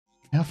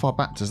How far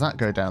back does that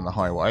go down the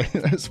highway?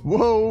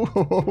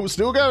 Whoa,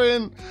 still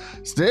going,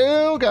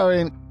 still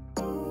going.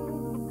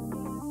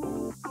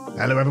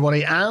 Hello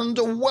everybody and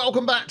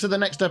welcome back to the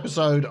next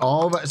episode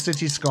of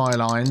Cities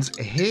Skylines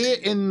here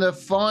in the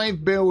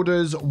 5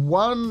 builders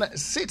 1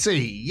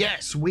 city.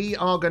 Yes, we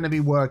are going to be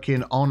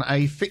working on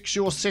a fix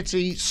your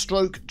city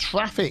stroke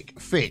traffic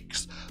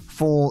fix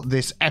for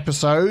this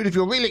episode. If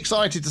you're really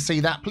excited to see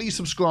that, please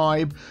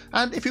subscribe,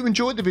 and if you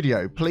enjoyed the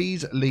video,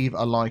 please leave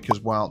a like as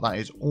well. That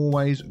is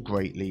always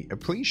greatly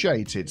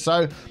appreciated.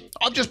 So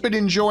I've just been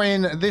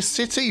enjoying this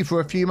city for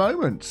a few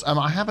moments.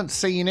 I haven't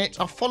seen it.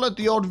 I've followed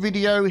the odd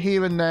video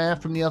here and there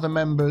from the other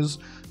members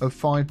of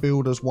 5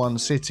 builders 1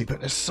 city,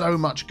 but there's so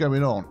much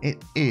going on.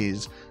 It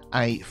is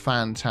a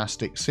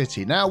fantastic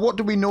city. Now, what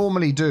do we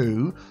normally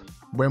do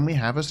when we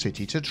have a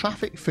city to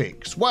traffic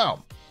fix?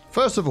 Well,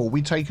 first of all,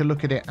 we take a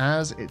look at it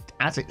as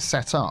it's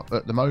set up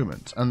at the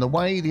moment. And the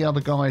way the other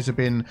guys have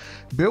been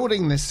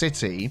building this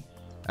city,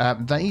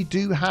 they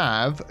do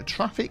have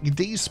traffic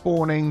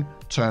despawning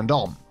turned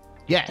on.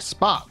 Yes,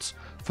 but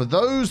for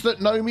those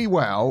that know me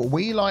well,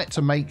 we like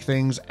to make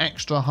things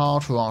extra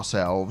hard for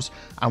ourselves.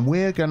 And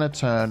we're going to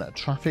turn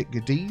traffic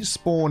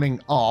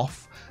despawning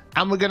off.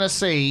 And we're going to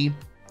see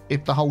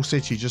if the whole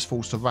city just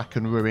falls to rack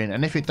and ruin.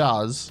 And if it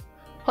does,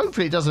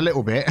 hopefully it does a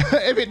little bit.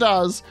 If it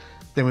does,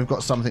 then we've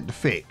got something to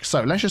fix.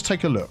 So let's just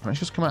take a look. Let's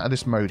just come out of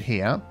this mode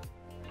here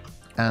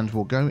and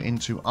we'll go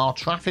into our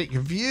traffic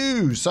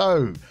view.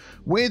 So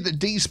with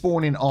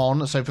despawning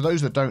on, so for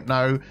those that don't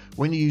know,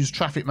 when you use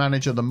Traffic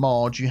Manager, the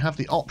mod, you have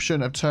the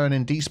option of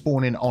turning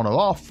despawning on or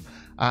off.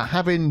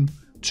 Having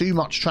too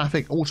much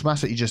traffic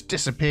automatically just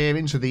disappear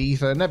into the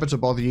ether, never to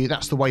bother you.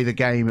 That's the way the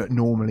game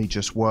normally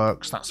just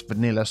works. That's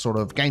vanilla sort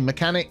of game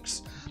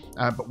mechanics.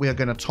 But we are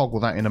going to toggle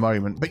that in a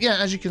moment. But yeah,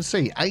 as you can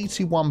see,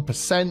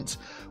 81%.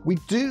 We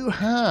do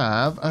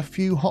have a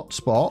few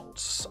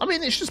hotspots. I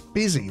mean, it's just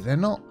busy. They're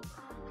not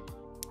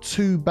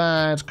too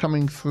bad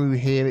coming through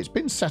here. It's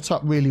been set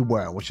up really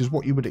well, which is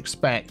what you would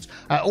expect.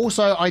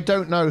 Also, I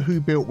don't know who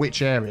built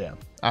which area.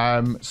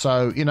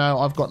 So, you know,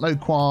 I've got no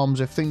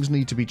qualms. If things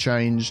need to be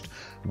changed,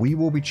 we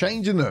will be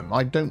changing them.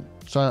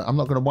 So I'm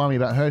not going to worry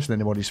about hurting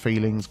anybody's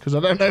feelings because I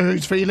don't know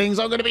whose feelings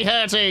I'm going to be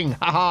hurting.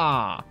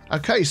 Haha.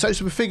 Okay, so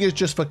some figures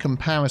just for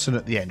comparison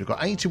at the end. We've got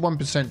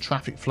 81%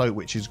 traffic flow,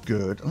 which is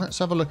good. Let's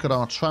have a look at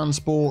our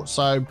transport.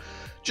 So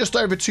just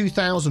over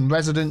 2,000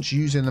 residents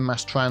using the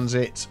mass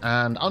transit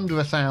and under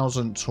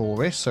 1,000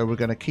 tourists. So we're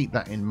going to keep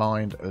that in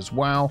mind as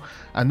well.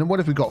 And then what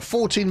have we got?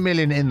 14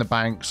 million in the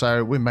bank.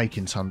 So we're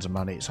making tons of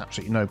money. It's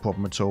absolutely no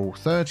problem at all.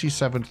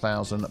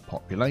 37,000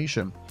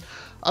 population.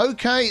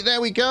 Okay,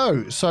 there we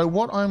go. So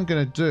what I'm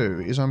going to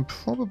do is I'm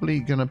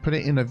probably going to put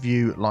it in a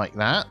view like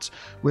that.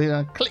 We're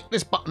going to click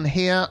this button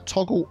here,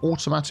 toggle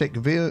automatic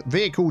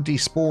vehicle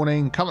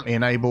despawning, currently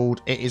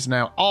enabled. It is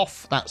now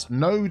off. That's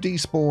no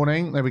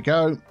despawning. There we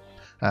go.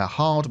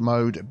 Hard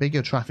mode,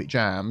 bigger traffic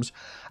jams.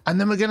 And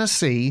then we're going to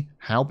see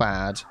how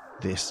bad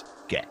this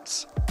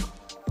gets.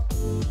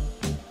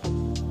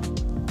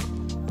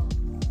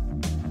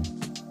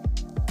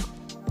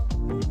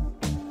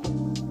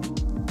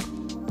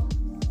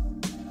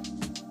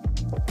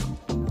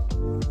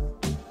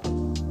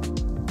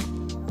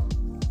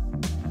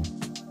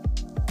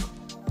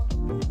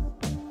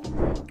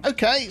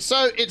 Okay,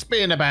 so it's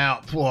been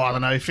about, I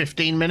don't know,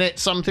 15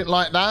 minutes, something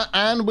like that.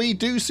 And we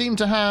do seem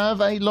to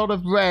have a lot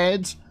of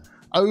red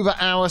over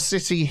our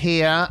city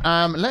here.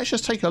 Let's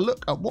just take a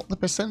look at what the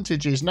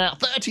percentage is now.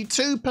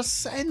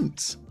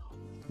 32%.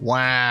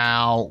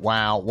 Wow,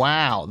 wow,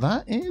 wow.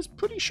 That is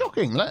pretty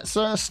shocking. Let's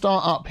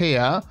start up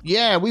here.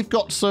 Yeah, we've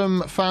got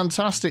some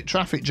fantastic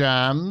traffic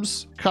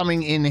jams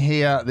coming in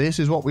here. This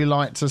is what we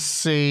like to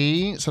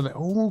see. So they're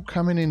all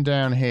coming in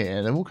down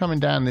here. They're all coming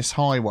down this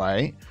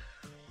highway.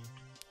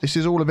 This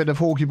is all a bit of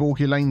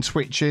hawky-balky lane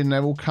switching.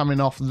 They're all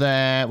coming off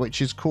there,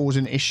 which is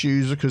causing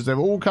issues because they're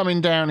all coming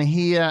down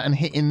here and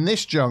hitting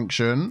this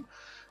junction.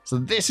 So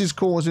this is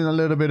causing a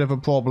little bit of a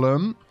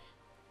problem.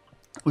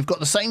 We've got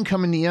the same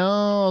coming the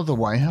other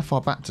way. How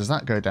far back does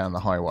that go down the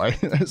highway?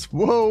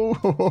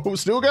 Whoa,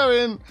 still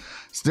going,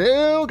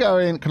 still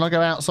going. Can I go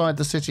outside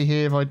the city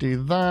here if I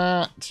do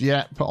that?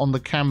 Yeah, put on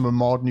the camera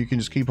mod and you can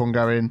just keep on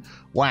going.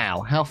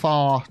 Wow, how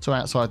far to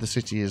outside the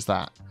city is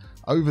that?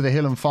 Over the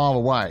hill and far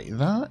away.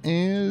 That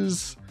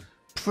is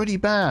pretty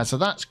bad. So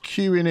that's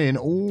queuing in.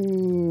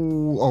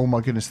 Oh my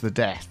goodness, the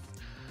death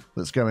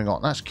that's going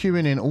on. That's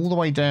queuing in all the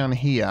way down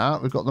here.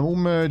 We've got them all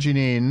merging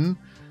in.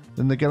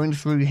 Then they're going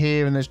through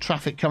here and there's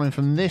traffic coming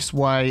from this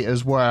way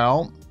as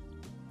well.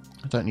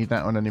 I don't need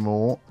that one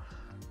anymore.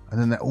 And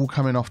then they're all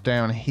coming off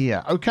down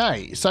here.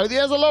 Okay, so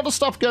there's a lot of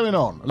stuff going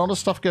on. A lot of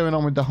stuff going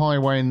on with the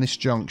highway in this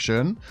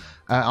junction.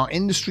 Our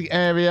industry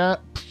area,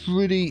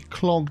 pretty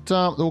clogged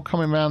up. They're all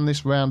coming around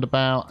this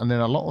roundabout. And then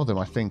a lot of them,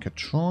 I think, are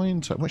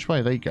trying to... Which way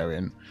are they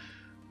going?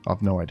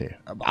 I've no idea.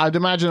 I'd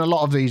imagine a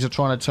lot of these are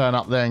trying to turn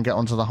up there and get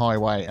onto the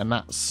highway. And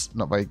that's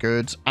not very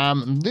good.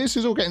 This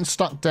is all getting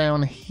stuck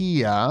down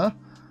here.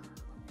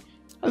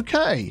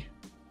 Okay.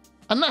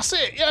 And that's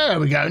it. Yeah, there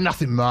we go.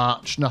 Nothing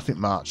much. Nothing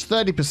much.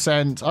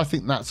 30%. I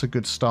think that's a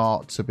good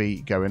start to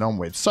be going on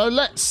with. So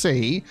let's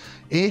see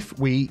if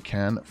we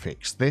can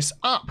fix this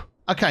up.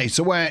 Okay,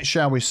 so where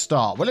shall we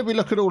start? Well, if we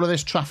look at all of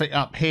this traffic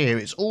up here,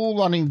 it's all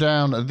running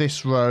down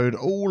this road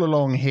all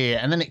along here.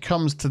 And then it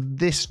comes to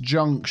this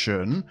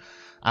junction.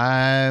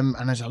 And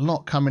there's a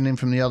lot coming in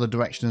from the other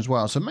direction as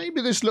well. So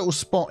maybe this little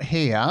spot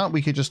here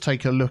we could just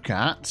take a look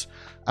at.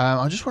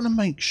 I just want to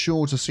make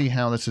sure to see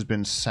how this has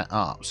been set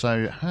up.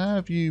 So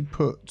have you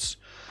put...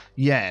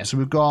 Yeah, so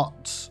we've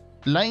got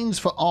lanes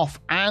for off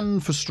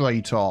and for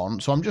straight on.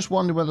 So I'm just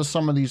wondering whether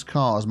some of these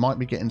cars might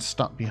be getting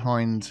stuck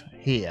behind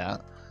here,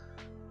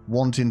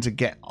 wanting to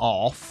get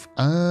off.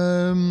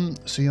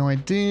 See,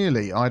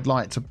 ideally, I'd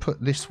like to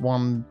put this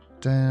one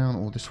down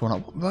or this one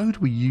up. What road are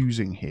we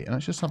using here?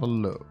 Let's just have a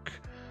look.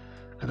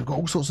 And I've got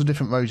all sorts of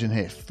different roads in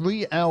here.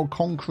 3L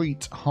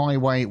concrete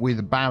highway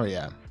with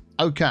barrier.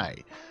 Okay.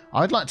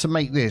 I'd like to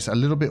make this a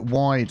little bit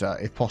wider,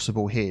 if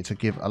possible, here to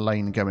give a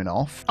lane going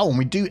off. Oh, and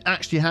we do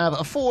actually have a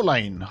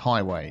 4-lane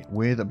highway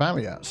with a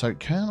barrier. So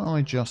can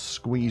I just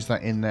squeeze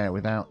that in there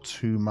without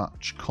too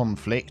much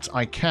conflict?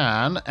 I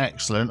can.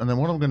 Excellent. And then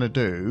what I'm going to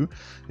do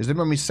is then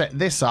when we set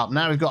this up,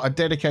 now we've got a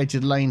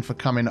dedicated lane for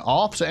coming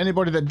off. So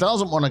anybody that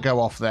doesn't want to go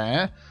off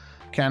there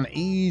can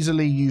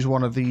easily use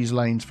one of these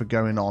lanes for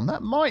going on.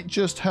 That might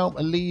just help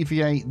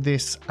alleviate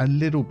this a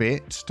little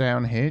bit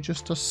down here.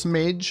 Just a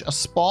smidge, a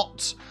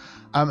spot.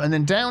 And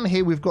then down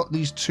here, we've got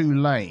these 2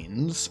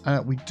 lanes.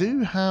 We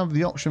do have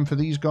the option for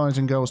these guys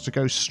and girls to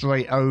go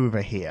straight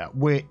over here,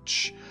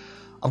 which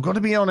I've got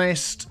to be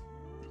honest,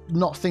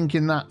 not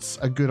thinking that's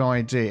a good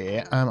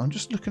idea. I'm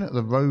just looking at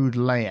the road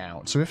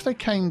layout. So if they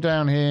came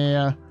down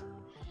here,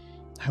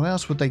 how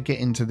else would they get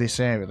into this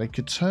area? They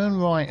could turn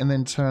right and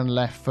then turn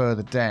left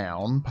further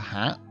down,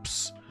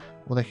 perhaps.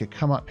 Or they could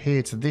come up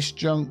here to this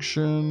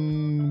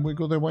junction,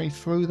 wiggle their way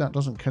through. That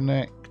doesn't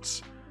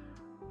connect.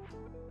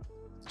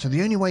 So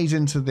the only ways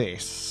into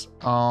this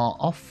are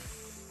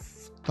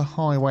off the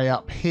highway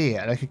up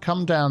here. They could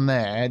come down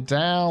there,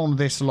 down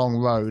this long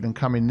road and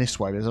come in this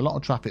way. There's a lot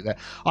of traffic there.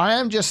 I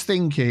am just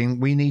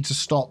thinking we need to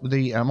stop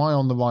the... Am I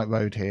on the right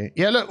road here?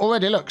 Yeah, look,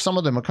 already, look, some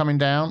of them are coming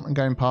down and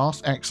going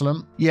past.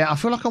 Excellent. Yeah, I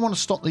feel like I want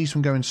to stop these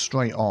from going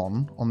straight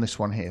on this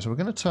one here. So we're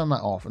going to turn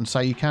that off and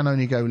say you can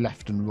only go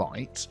left and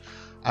right.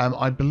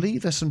 I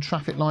believe there's some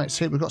traffic lights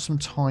here. We've got some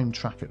timed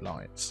traffic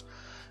lights.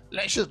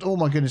 Let's just, oh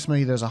my goodness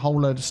me, there's a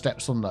whole load of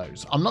steps on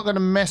those. I'm not going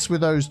to mess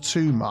with those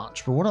too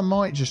much, but what I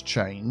might just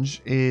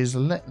change is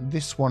let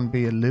this one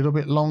be a little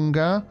bit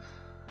longer.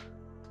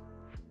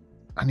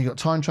 And you've got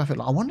time traffic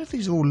light. I wonder if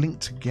these are all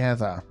linked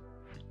together.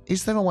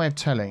 Is there a way of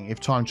telling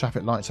if time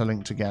traffic lights are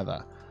linked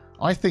together?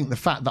 I think the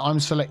fact that I'm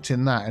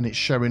selecting that and it's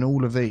showing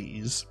all of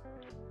these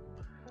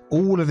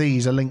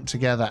are linked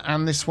together.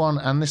 And this one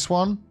and this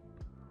one.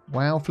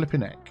 Wow,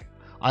 flipping heck.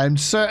 I'm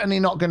certainly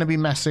not going to be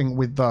messing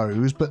with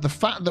those, but the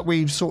fact that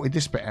we've sorted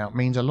this bit out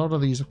means a lot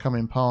of these are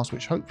coming past,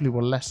 which hopefully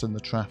will lessen the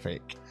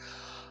traffic.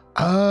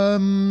 Okay,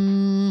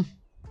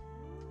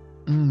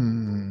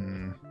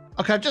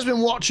 I've just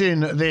been watching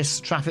this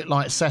traffic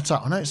light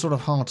setup. I know it's sort of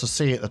hard to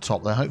see at the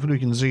top there. Hopefully we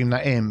can zoom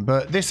that in,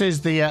 but this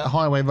is the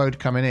highway road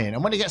coming in.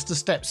 And when it gets to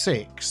step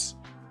 6,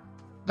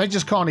 they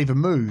just can't even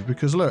move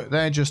because look,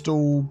 they're just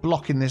all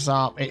blocking this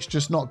up. It's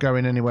just not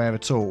going anywhere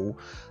at all.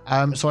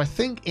 So I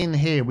think in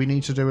here we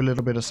need to do a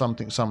little bit of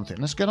something.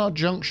 Let's get our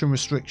junction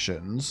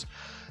restrictions.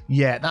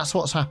 Yeah, that's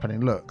what's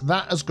happening. Look,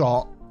 that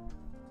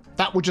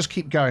will just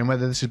keep going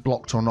whether this is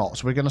blocked or not.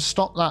 So we're going to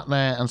stop that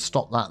there and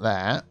stop that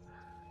there.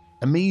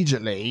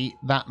 Immediately,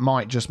 that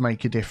might just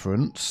make a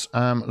difference.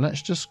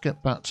 Let's just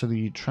get back to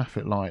the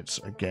traffic lights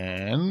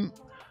again.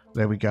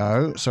 There we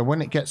go. So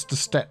when it gets to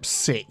step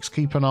 6,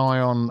 keep an eye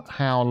on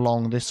how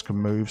long this can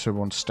move. So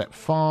we're on step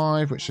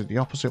 5, which is the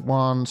opposite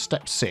one.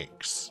 Step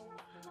 6.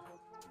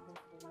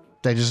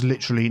 They're just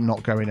literally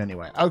not going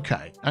anywhere.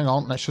 Okay, hang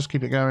on. Let's just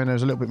keep it going.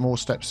 There's a little bit more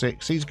step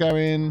 6. He's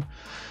going.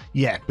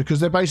 Yeah, because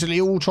they're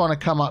basically all trying to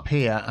come up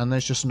here and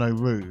there's just no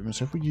room.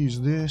 So if we use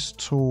this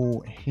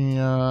tool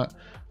here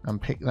and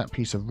pick that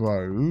piece of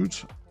road.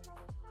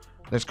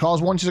 There's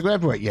cars wanting to go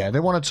everywhere. Yeah, they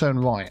want to turn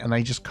right and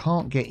they just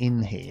can't get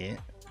in here.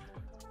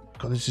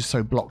 God, this is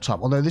so blocked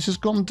up. Although this has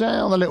gone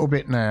down a little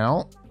bit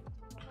now.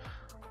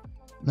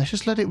 Let's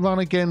just let it run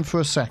again for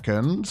a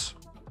second.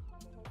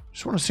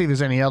 Just want to see if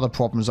there's any other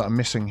problems that are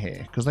missing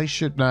here. Because they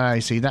should... No,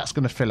 you see, that's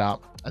going to fill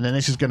up. And then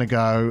this is going to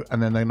go.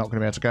 And then they're not going to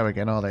be able to go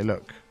again, are they?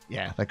 Look.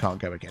 Yeah, they can't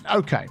go again.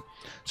 Okay.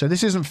 So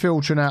this isn't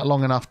filtering out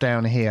long enough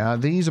down here.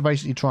 These are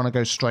basically trying to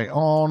go straight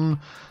on.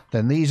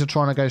 Then these are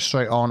trying to go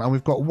straight on. And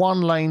we've got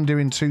one lane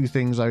doing 2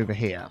 things over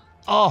here.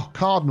 Oh,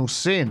 cardinal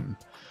sin.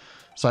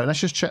 So let's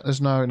just check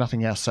there's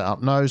nothing else set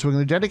up. No, so we're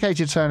going to do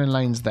dedicated turning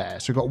lanes there.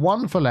 So we've got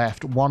one for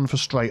left, one for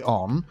straight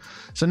on.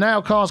 So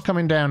now cars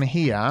coming down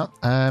here.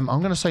 I'm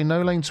going to say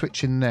no lane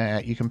switching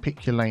there. You can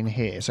pick your lane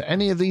here. So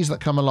any of these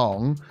that come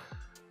along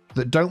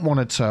that don't want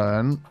to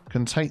turn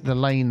can take the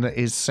lane that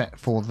is set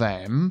for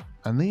them.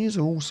 And these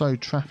are also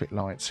traffic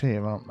lights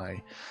here, aren't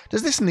they?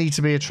 Does this need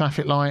to be a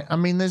traffic light? I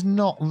mean, there's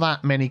not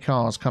that many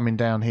cars coming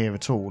down here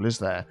at all, is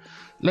there?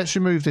 Let's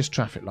remove this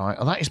traffic light.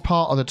 Oh, that is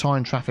part of the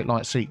time traffic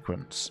light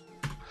sequence.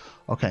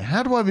 Okay,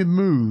 how do I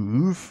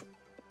remove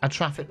a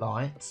traffic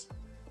light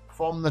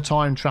from the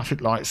time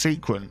traffic light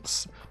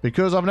sequence?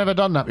 Because I've never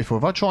done that before.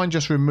 If I try and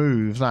just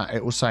remove that,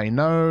 it will say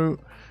no.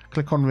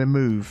 Click on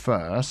remove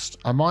first.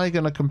 Am I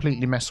going to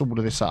completely mess all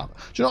of this up?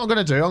 Do you know what I'm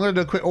going to do? I'm going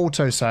to do a quick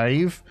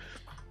autosave.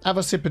 Have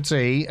a sip of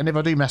tea, and if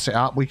I do mess it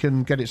up, we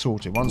can get it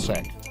sorted. One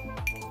sec.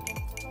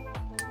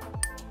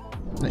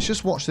 Let's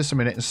just watch this a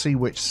minute and see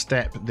which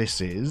step this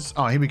is.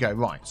 Oh, here we go.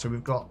 Right, so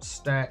we've got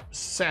step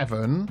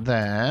 7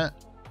 there,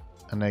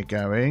 and they're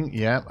going.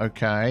 Yeah,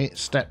 okay.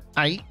 Step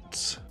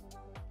 8.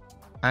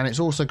 And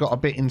it's also got a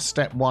bit in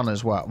step 1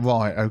 as well.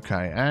 Right,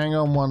 okay. Hang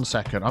on 1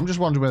 second. I'm just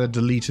wondering whether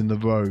deleting the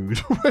road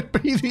would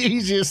be the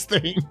easiest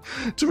thing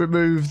to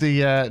remove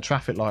the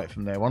traffic light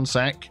from there. 1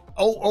 sec.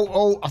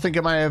 Oh, I think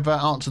I may have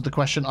answered the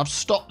question. I've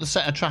stopped the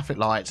set of traffic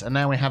lights, and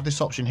now we have this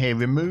option here.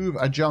 Remove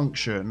a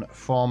junction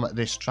from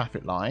this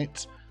traffic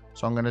light.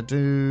 So I'm going to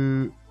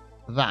do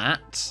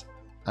that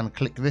and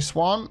click this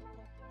one.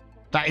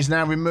 That is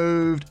now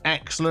removed.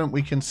 Excellent.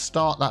 We can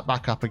start that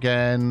back up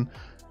again.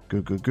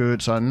 Good, good,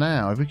 good. So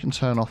now if we can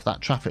turn off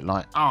that traffic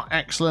light. Oh,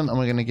 excellent. And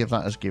we're going to give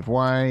that as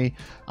giveaway.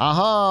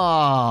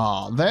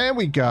 Aha! There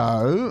we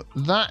go.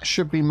 That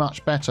should be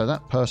much better.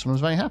 That person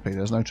was very happy.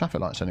 There's no traffic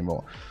lights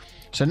anymore.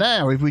 So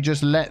now if we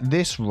just let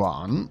this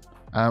run.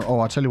 Oh,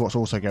 I'll tell you what's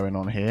also going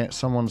on here.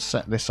 Someone's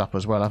set this up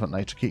as well, haven't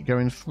they, to keep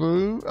going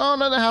through? Oh,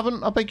 no, they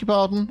haven't. I beg your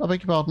pardon. I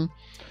beg your pardon.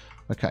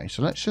 Okay,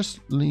 so let's just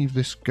leave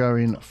this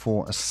going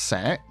for a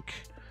sec.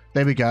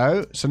 There we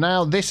go. So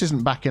now this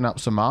isn't backing up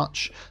so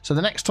much. So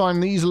the next time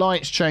these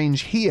lights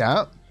change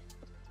here,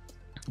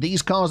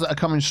 these cars that are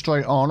coming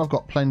straight on, I've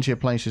got plenty of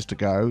places to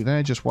go.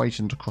 They're just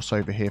waiting to cross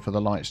over here for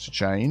the lights to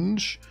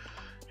change.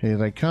 Here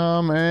they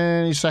come.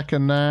 Any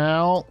second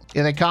now.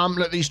 Here they come.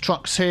 Look, these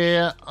trucks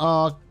here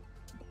are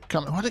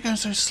coming. Why are they going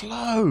so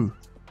slow?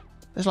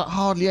 There's like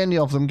hardly any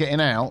of them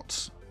getting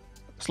out.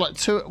 It's like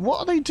two. What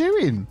are they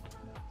doing?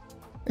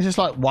 It's just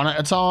like one at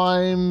a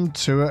time,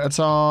 two at a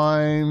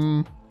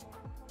time.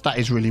 That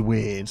is really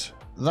weird.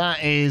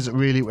 That is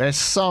really... There's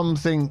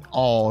something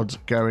odd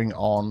going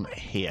on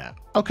here.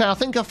 Okay, I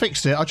think I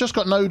fixed it. I just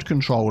got node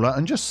controller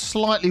and just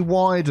slightly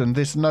widened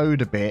this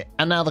node a bit.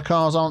 And now the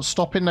cars aren't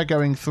stopping. They're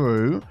going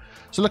through.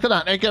 So look at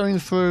that. They're going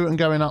through and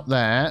going up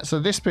there. So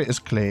this bit is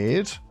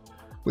cleared.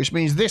 Which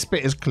means this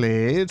bit is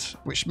cleared.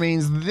 Which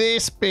means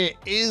this bit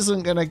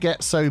isn't going to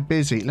get so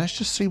busy. Let's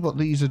just see what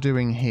these are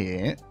doing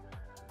here.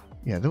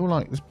 Yeah, they're all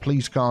like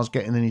police cars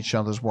getting in each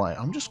other's way.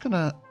 I'm just going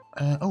to...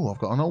 oh, I've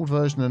got an old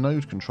version of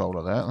node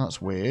controller there. That's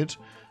weird.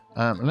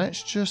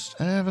 Let's just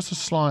ever so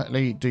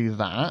slightly do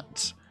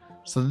that.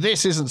 So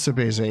this isn't so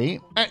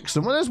busy.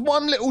 Excellent. Well, there's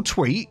one little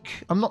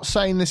tweak. I'm not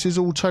saying this is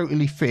all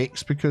totally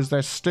fixed because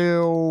there's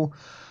still...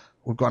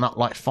 We've gone up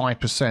like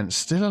 5%.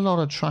 Still a lot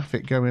of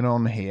traffic going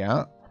on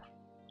here.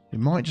 You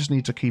might just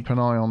need to keep an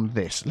eye on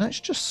this. Let's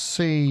just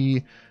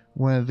see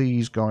where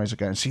these guys are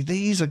going. See,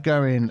 these are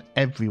going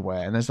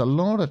everywhere. And there's a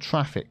lot of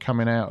traffic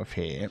coming out of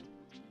here.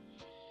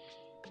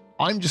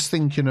 I'm just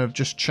thinking of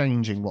just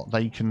changing what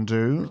they can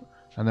do.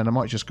 And then I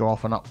might just go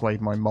off and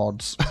upgrade my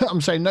mods.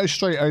 I'm saying no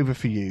straight over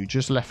for you,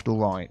 just left or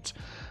right.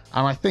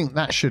 And I think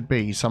that should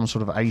be some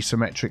sort of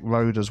asymmetric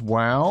road as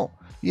well.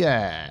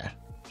 Yeah.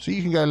 So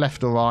you can go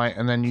left or right,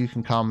 and then you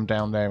can come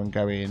down there and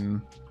go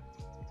in.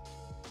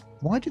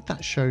 Why did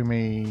that show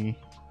me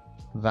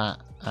that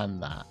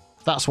and that?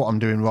 That's what I'm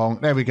doing wrong.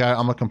 There we go.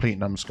 I'm a complete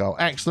numbskull.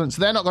 Excellent.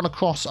 So they're not going to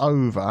cross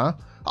over.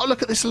 Oh,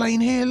 look at this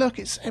lane here. Look,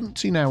 it's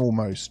empty now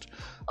almost.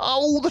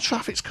 Oh, all the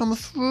traffic's come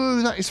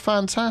through. That is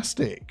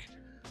fantastic.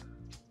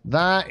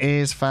 That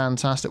is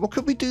fantastic. Well,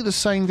 could we do the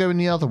same going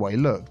the other way?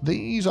 Look,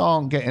 these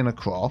aren't getting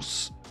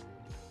across.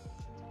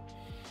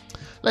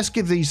 Let's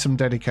give these some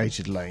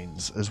dedicated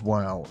lanes as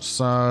well.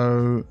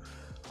 So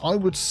I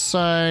would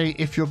say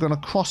if you're going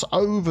to cross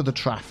over the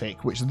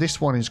traffic, which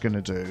this one is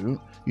going to do,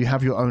 you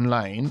have your own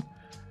lane.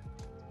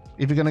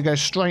 If you're going to go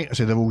straight... I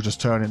see they're all just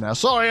turning now.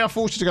 Sorry, I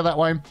forced you to go that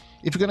way.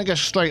 If you're going to go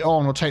straight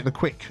on or take the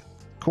quick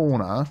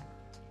corner,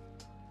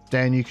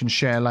 then you can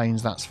share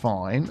lanes. That's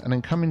fine. And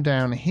then coming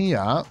down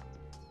here...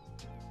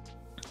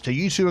 So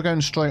you two are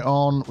going straight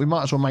on. We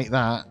might as well make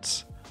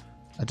that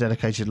a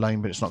dedicated lane,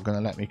 but it's not going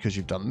to let me because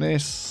you've done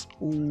this.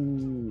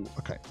 Ooh,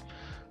 okay.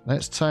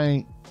 Let's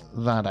take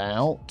that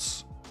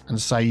out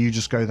and say you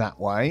just go that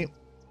way.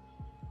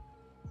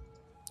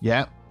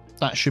 Yeah,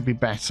 that should be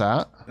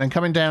better. Then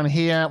coming down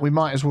here, we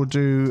might as well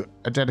do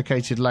a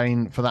dedicated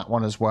lane for that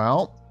one as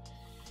well.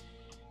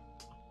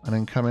 And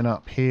then coming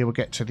up here, we'll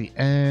get to the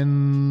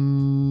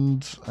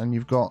end. And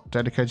you've got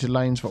dedicated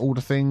lanes for all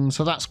the things.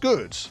 So that's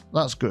good.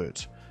 That's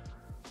good.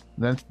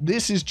 Then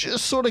this is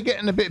just sort of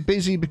getting a bit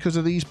busy because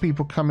of these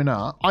people coming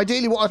up.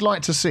 Ideally, what I'd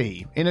like to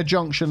see in a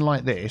junction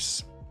like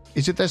this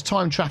is if there's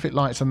timed traffic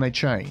lights and they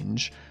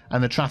change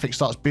and the traffic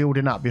starts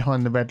building up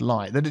behind the red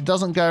light, that it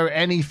doesn't go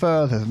any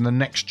further than the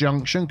next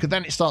junction, because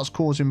then it starts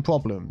causing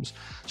problems.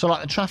 So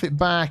like the traffic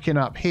backing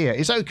up here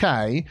is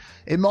okay.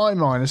 In my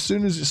mind, as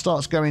soon as it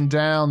starts going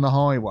down the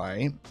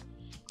highway,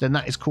 then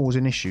that is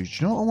causing issues. Do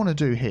you know what I want to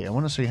do here? I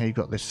want to see how you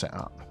got this set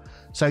up.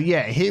 So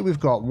yeah, here we've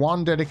got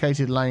 1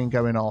 dedicated lane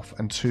going off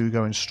and 2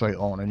 going straight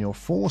on, and you're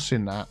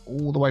forcing that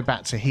all the way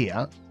back to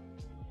here,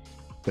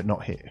 but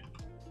not here.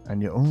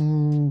 And you're,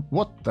 oh,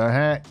 what the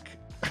heck?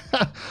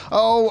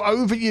 Oh,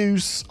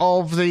 overuse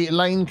of the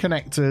lane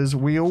connectors.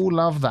 We all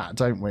love that,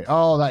 don't we?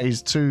 Oh, that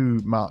is too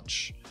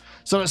much.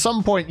 So at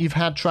some point you've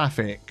had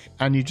traffic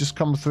and you've just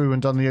come through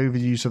and done the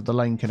overuse of the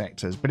lane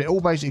connectors, but it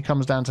all basically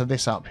comes down to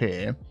this up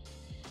here,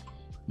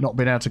 not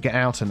being able to get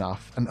out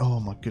enough. And oh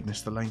my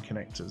goodness, the lane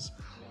connectors.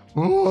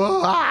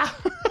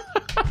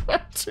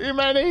 Too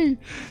many.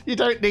 You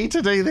don't need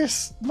to do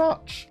this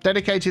much.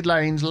 Dedicated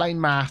lanes, lane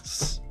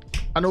maths,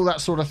 and all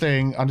that sort of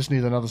thing. I just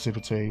need another sip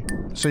of tea.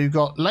 So you've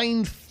got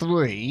lane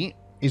 3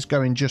 is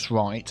going just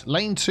right.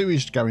 Lane 2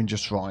 is going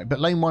just right. But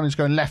lane 1 is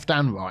going left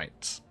and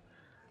right.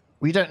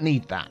 We don't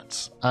need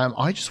that.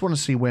 I just want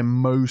to see where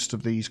most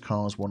of these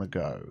cars want to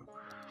go.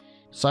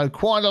 So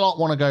quite a lot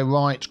want to go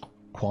right.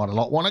 Quite a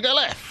lot want to go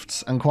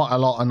left. And quite a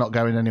lot are not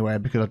going anywhere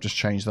because I've just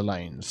changed the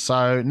lanes.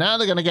 So now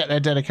they're going to get their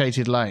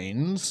dedicated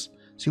lanes.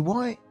 See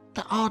why?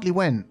 That hardly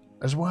went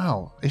as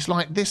well. It's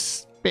like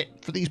this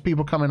bit for these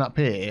people coming up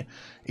here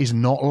is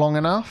not long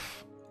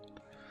enough.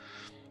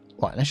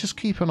 Right, let's just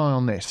keep an eye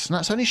on this. And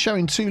that's only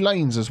showing 2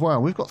 lanes as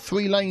well. We've got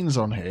 3 lanes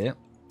on here.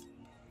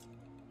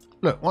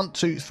 Look, 1,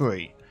 2,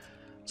 3.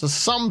 So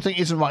something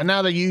isn't right.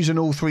 Now they're using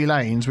all 3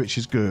 lanes, which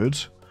is good.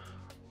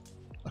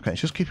 Okay,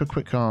 let's just keep a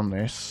quick eye on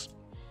this.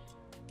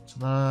 So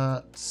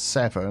that's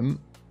 7.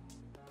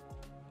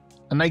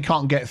 And they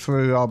can't get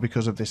through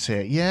because of this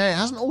here. Yeah, it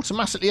hasn't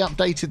automatically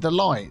updated the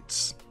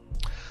lights.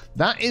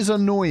 That is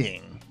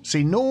annoying.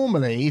 See,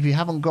 normally, if you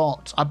haven't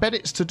got... I bet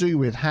it's to do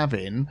with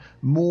having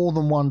more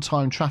than one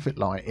time traffic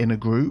light in a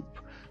group.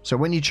 So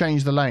when you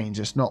change the lanes,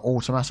 it's not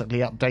automatically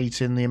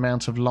updating the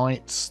amount of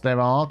lights there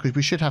are. Because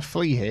we should have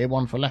 3 here.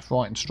 1 for left,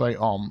 right, and straight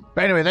on.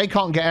 But anyway, they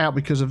can't get out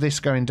because of this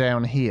going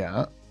down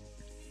here.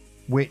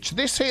 Which,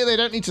 this here, they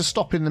don't need to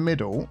stop in the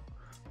middle.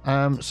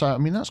 So, I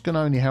mean, that's going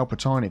to only help a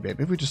tiny bit.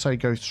 But if we just say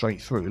go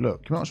straight through,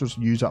 look, you might as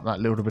well use up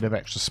that little bit of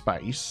extra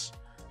space.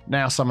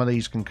 Now some of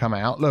these can come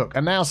out. Look,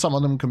 and now some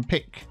of them can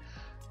pick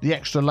the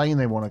extra lane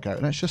they want to go.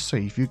 Let's just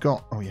see if you've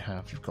got... Oh, you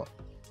have. You've got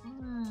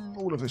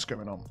all of this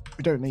going on.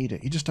 We don't need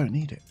it. You just don't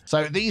need it.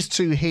 So these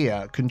 2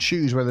 here can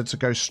choose whether to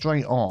go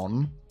straight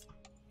on.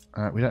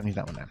 We don't need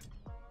that one now.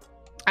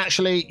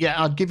 Actually,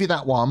 yeah, I'd give you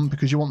that one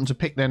because you want them to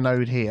pick their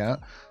node here.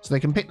 So they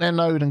can pick their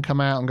node and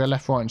come out and go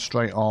left, right, and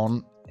straight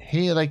on.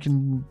 Here they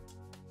can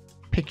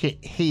pick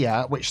it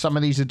here, which some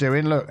of these are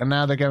doing. Look, and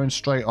now they're going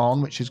straight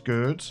on, which is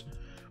good.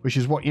 Which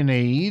is what you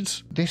need.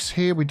 This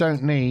here we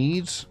don't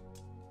need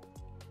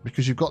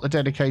because you've got the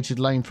dedicated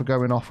lane for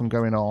going off and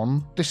going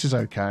on. This is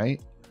okay.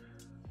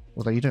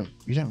 Although you don't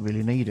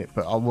really need it,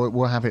 but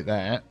we'll have it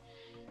there.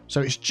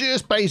 So it's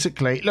just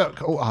basically,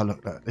 look, oh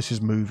look, this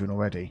is moving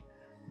already.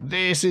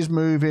 This is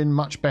moving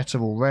much better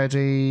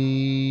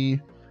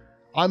already.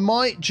 I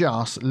might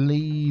just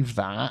leave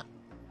that.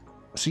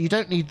 So you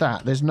don't need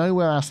that. There's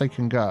nowhere else they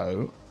can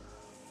go.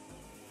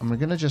 And we're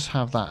going to just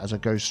have that as a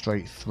go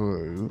straight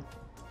through.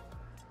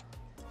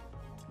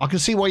 I can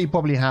see why you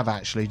probably have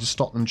actually to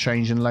stop them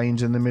changing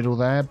lanes in the middle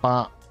there,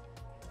 but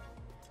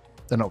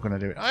they're not going to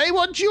do it. Hey,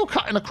 what? You're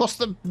cutting across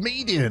the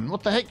median.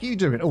 What the heck are you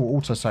doing? Oh,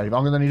 autosave.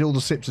 I'm going to need all the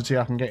sips of tea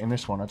I can get in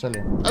this one, I tell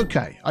you.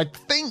 Okay, I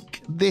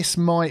think this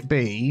might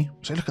be...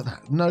 So look at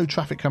that. No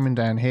traffic coming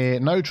down here.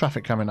 No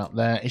traffic coming up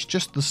there. It's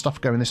just the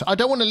stuff going this... I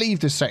don't want to leave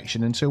this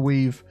section until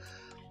we've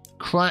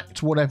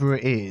cracked whatever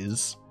it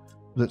is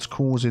that's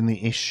causing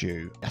the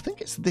issue. I think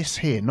it's this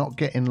here, not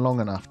getting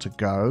long enough to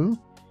go.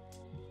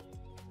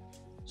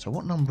 So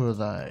what number are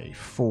they?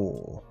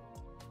 4.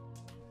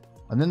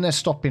 And then they're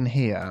stopping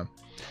here.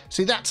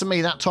 See, that to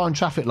me, that time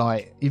traffic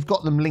light, you've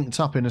got them linked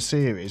up in a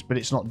series, but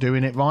it's not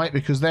doing it right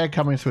because they're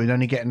coming through and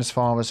only getting as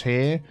far as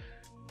here.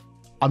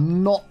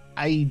 I'm not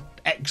an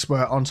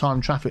expert on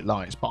time traffic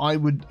lights, but I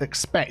would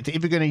expect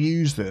if you're going to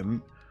use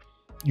them,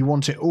 you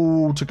want it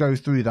all to go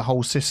through the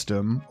whole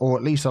system, or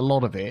at least a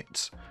lot of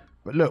it.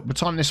 But look, by the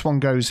time this one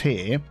goes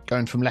here,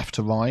 going from left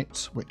to right,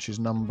 which is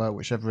number,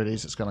 whichever it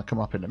is, it's going to come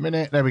up in a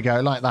minute. There we go,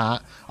 like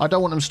that. I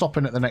don't want them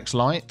stopping at the next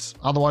light.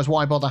 Otherwise,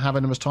 why bother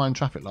having them as time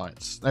traffic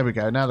lights? There we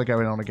go. Now they're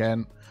going on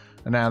again.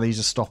 And now these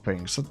are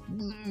stopping. So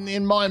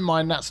in my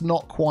mind, that's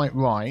not quite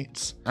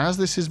right. As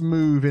this is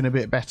moving a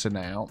bit better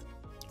now,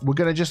 we're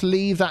going to just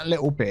leave that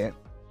little bit.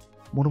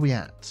 What are we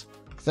at?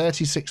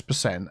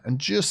 36%. And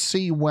just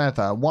see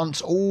whether,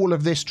 once all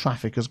of this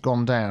traffic has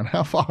gone down,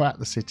 how far out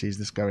the city is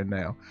this going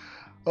now?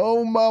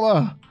 Oh,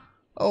 mama.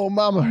 Oh,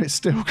 mama, it's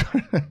still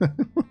going.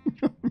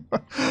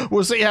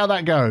 We'll see how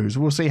that goes.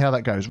 We'll see how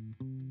that goes.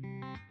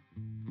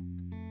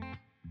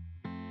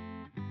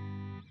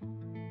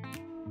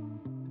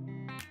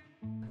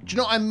 Do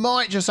you know what I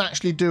might just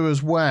actually do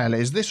as well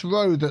is this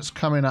road that's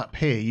coming up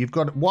here. You've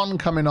got one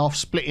coming off,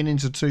 splitting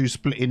into two,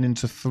 splitting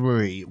into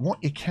three.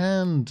 What you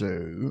can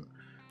do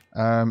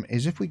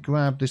is if we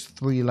grab this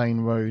 3-lane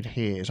road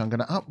here. So I'm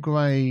going to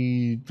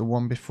upgrade the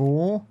one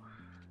before.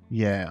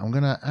 Yeah, I'm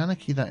going to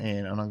anarchy that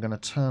in and I'm going to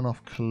turn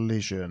off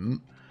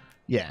collision.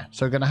 Yeah,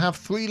 so we're going to have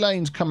 3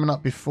 lanes coming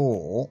up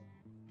before.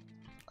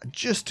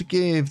 Just to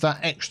give that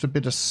extra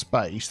bit of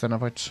space, then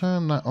if I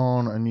turn that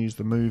on and use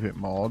the move it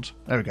mod,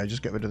 there we go,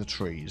 just get rid of the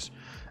trees.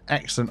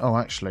 Excellent. Oh,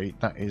 actually,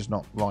 that is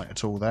not right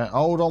at all there.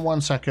 Hold on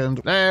 1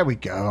 second. There we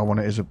go. I want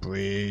it as a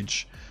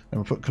bridge. Then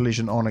we'll put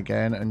collision on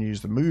again and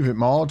use the move it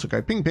mod to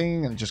go ping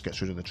ping, and it just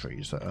gets rid of the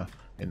trees that are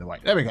in the way.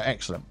 There we go.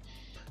 Excellent.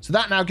 So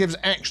that now gives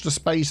extra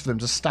space for them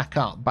to stack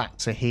up back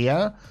to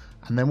here.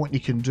 And then what you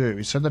can do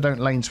is, so they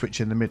don't lane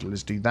switch in the middle,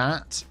 is do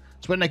that.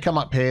 So when they come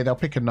up here, they'll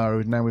pick a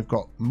node. Now we've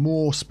got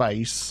more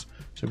space.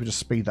 So we just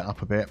speed that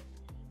up a bit.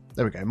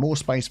 There we go. More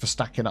space for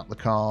stacking up the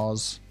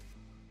cars.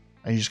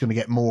 And you're just going to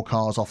get more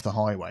cars off the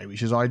highway,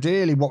 which is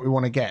ideally what we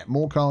want to get.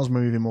 More cars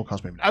moving, more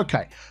cars moving.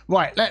 Okay.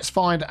 Right. Let's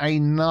find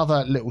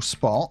another little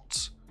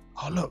spot.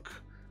 Oh, look.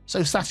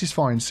 So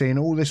satisfying seeing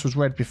all this was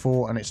red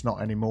before and it's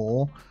not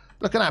anymore.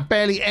 Look at that,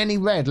 barely any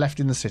red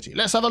left in the city.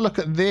 Let's have a look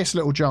at this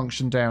little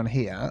junction down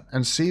here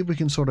and see if we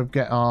can sort of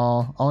get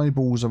our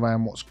eyeballs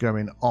around what's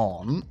going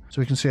on.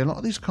 So we can see a lot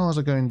of these cars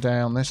are going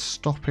down. They're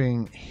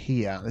stopping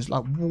here. There's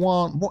like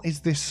one. What is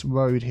this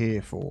road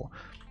here for?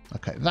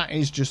 Okay, that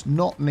is just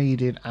not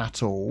needed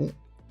at all.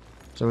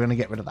 So we're going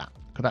to get rid of that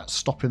because that's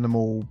stopping them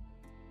all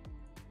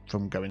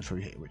from going through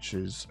here, which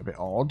is a bit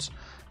odd.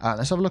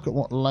 Let's have a look at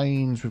what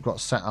lanes we've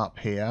got set up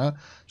here.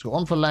 So we've got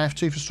one for left,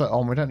 2 for straight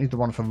on. We don't need the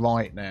one for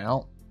right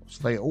now.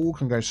 So they all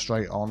can go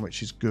straight on,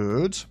 which is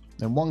good.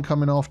 Then 1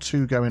 coming off,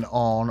 2 going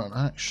on. And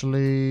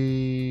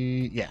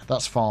actually, yeah,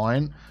 that's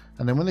fine.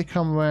 And then when they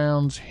come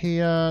around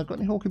here, got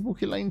any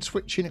hawky-balky lane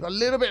switching? Got a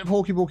little bit of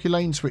hawky-balky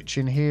lane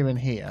switching here and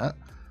here.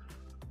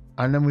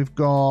 And then we've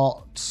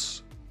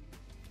got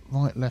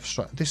right, left,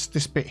 straight.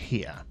 This bit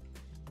here.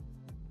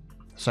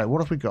 So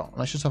what have we got?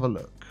 Let's just have a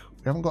look.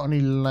 We haven't got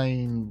any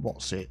lane,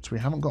 what's it? We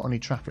haven't got any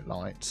traffic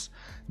lights.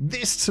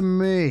 This, to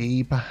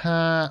me,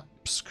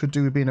 perhaps could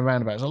do with being a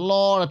roundabout. There's a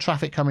lot of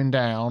traffic coming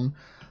down,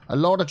 a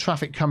lot of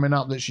traffic coming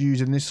up that's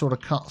using this sort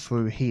of cut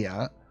through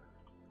here.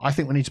 I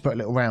think we need to put a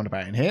little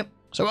roundabout in here.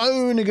 So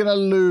we're only going to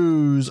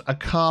lose a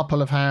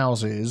couple of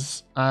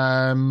houses,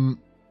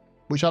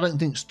 which I don't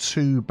think is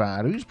too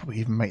bad. We should probably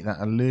even make that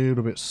a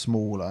little bit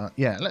smaller.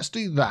 Yeah, let's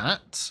do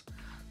that,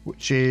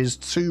 which is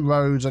 2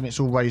 roads and it's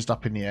all raised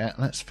up in the air.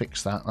 Let's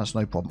fix that. That's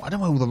no problem. I don't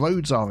know where all the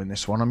roads are in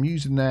this one. I'm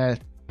using their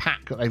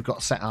pack that they've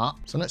got set up.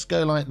 So let's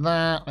go like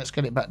that. Let's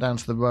get it back down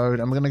to the road.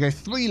 And we're going to go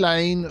 3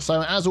 lane.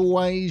 So as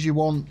always, you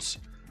want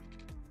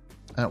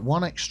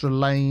 1 extra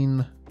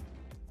lane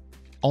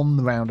on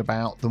the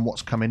roundabout than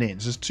what's coming in.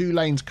 So there's 2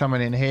 lanes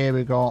coming in here.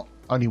 We've got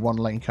only 1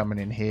 lane coming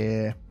in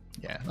here.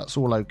 Yeah, that's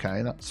all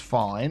okay. That's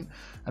fine.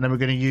 And then we're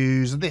going to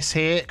use this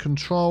here.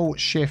 Control,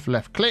 Shift,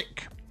 left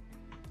click.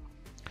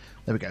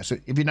 There we go. So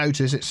if you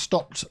notice, it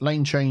stopped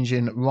lane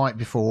changing right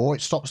before.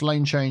 It stops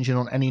lane changing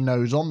on any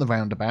nodes on the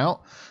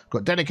roundabout.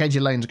 Got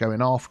dedicated lanes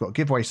going off. Got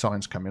giveaway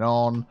signs coming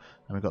on. And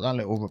we've got that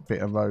little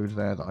bit of road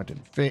there that I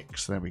didn't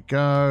fix. There we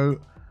go.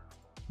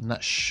 And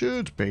that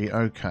should be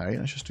okay.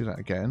 Let's just do that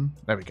again.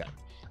 There we go.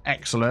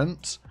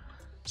 Excellent.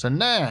 So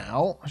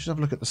now, I should have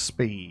a look at the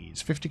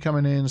speeds. 50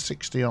 coming in,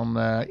 60 on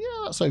there.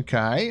 Yeah, that's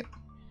okay.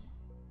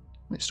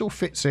 It still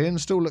fits in,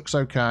 still looks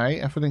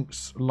okay.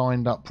 Everything's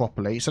lined up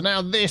properly. So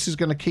now this is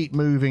going to keep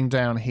moving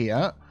down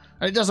here.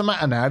 And it doesn't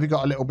matter now if you've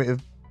got a little bit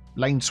of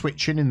lane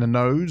switching in the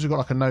nodes. We've got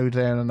like a node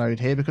there and a node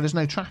here because there's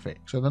no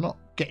traffic. So they're not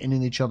getting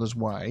in each other's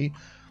way.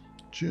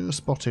 Just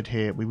spotted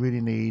here. We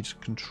really need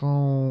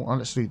control. Oh,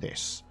 let's do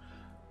this.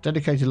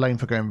 Dedicated lane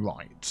for going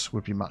right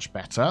would be much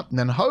better. And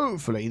then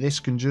hopefully this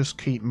can just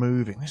keep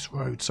moving. This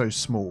road's so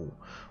small.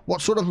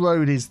 What sort of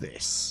road is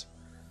this?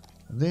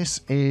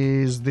 This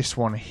is this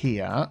one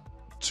here.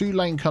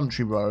 2-lane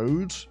country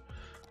road.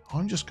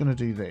 I'm just going to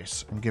do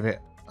this and give it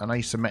an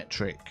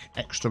asymmetric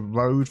extra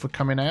road for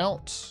coming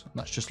out.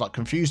 That's just like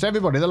confused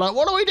everybody. They're like,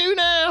 what do we do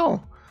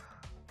now?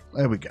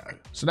 There we go.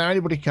 So now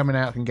anybody coming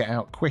out can get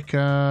out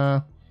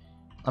quicker.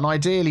 And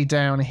ideally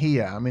down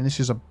here, I mean, this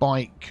is a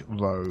bike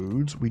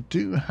road. We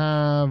do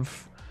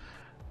have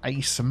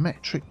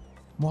asymmetric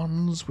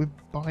ones with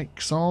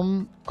bikes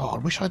on. Oh, I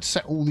wish I'd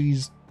set all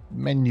these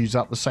menus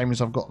up the same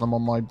as I've got them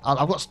on my...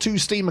 I've got 2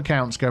 Steam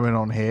accounts going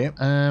on here.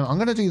 I'm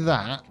going to do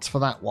that for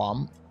that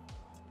one.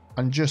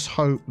 And just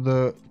hope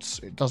that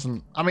it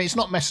doesn't... I mean, it's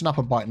not messing up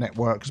a bike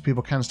network because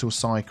people can still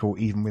cycle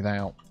even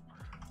without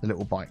the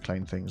little bike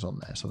lane things on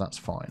there. So that's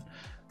fine.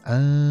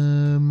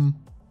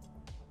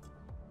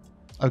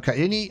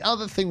 Okay, any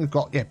other thing we've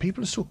got... Yeah,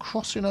 people are still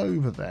crossing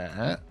over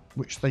there,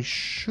 which they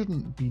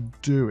shouldn't be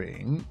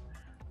doing.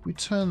 We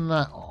turn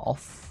that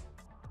off.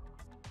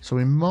 So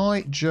we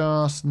might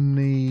just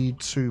need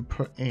to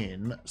put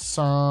in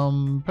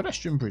some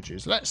pedestrian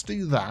bridges. Let's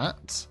do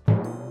that.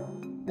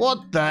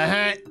 What the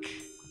heck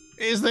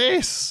is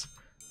this?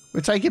 We're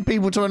taking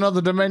people to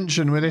another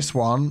dimension with this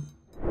one.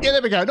 Yeah,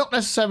 there we go. Not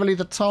necessarily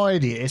the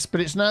tidiest,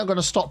 but it's now going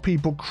to stop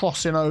people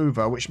crossing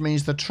over, which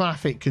means the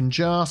traffic can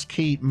just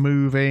keep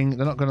moving.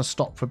 They're not going to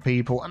stop for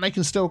people, and they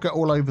can still get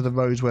all over the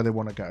roads where they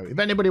want to go. If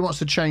anybody wants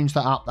to change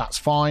that up, that's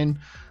fine.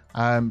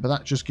 But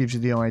that just gives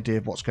you the idea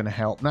of what's going to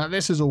help. Now,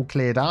 this is all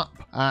cleared up.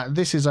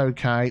 This is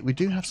okay. We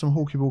do have some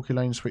hawky-walky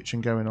lane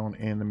switching going on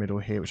in the middle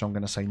here, which I'm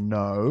going to say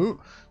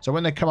no. So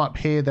when they come up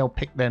here, they'll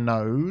pick their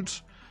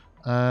nodes.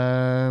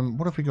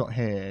 What have we got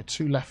here?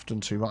 2 left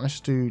and 2 right. Let's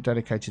do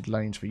dedicated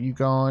lanes for you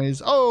guys.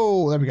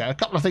 Oh, there we go. A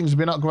couple of things have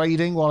been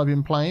upgrading while I've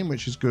been playing,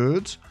 which is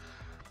good.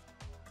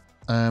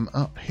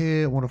 Up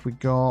here, what have we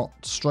got?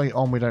 Straight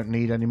on, we don't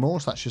need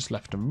anymore, so that's just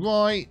left and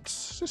right.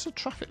 Is this a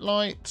traffic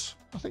light?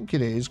 I think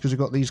it is, because we've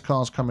got these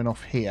cars coming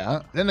off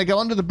here. Then they go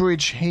under the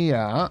bridge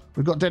here.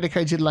 We've got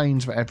dedicated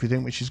lanes for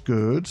everything, which is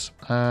good.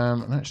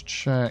 Let's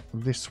check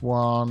this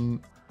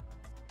one.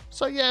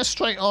 So yeah,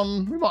 straight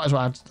on. We might as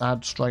well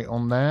add straight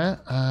on there.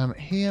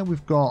 Here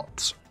we've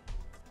got...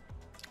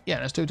 Yeah,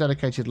 let's do a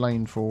dedicated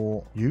lane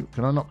for you.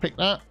 Can I not pick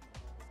that?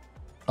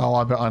 Oh,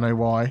 I bet I know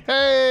why.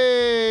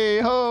 Hey!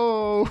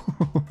 Ho!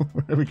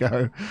 There we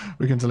go.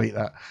 We can delete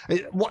that.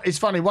 It's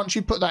funny, once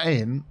you put that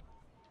in,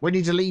 when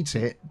you delete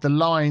it, the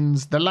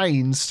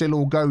lanes still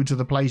all go to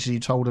the places you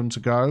told them to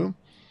go.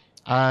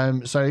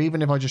 So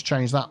even if I just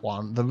change that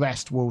one, the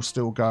rest will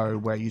still go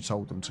where you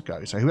told them to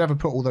go. So whoever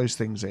put all those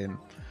things in,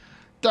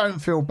 don't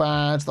feel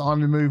bad that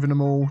I'm removing them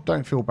all.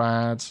 Don't feel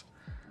bad.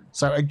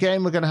 So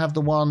again, we're going to have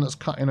the one that's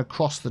cutting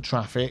across the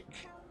traffic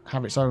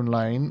have its own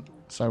lane.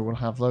 So we'll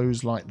have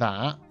those like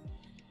that.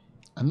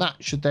 And that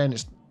should then,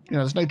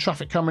 there's no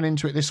traffic coming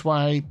into it this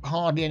way.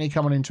 Hardly any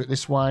coming into it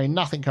this way.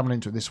 Nothing coming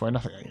into it this way.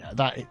 Nothing.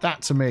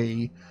 That to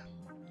me,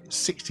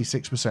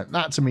 66%.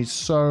 That to me is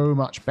so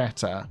much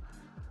better.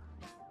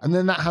 And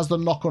then that has the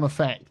knock-on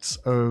effect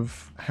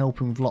of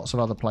helping with lots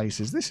of other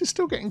places. This is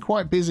still getting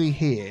quite busy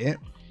here.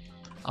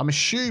 I'm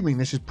assuming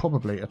this is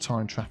probably a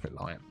timed traffic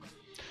light.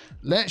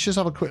 Let's just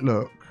have a quick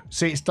look.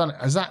 See, it's done.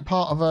 Is that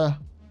part of a...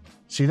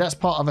 See, that's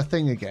part of a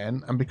thing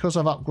again. And because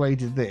I've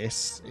upgraded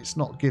this, it's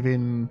not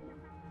giving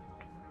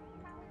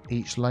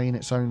each lane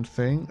its own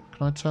thing.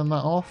 Can I turn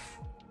that off?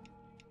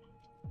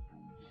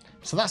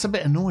 So that's a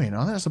bit annoying. I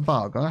think that's a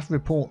bug. I have to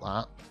report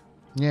that.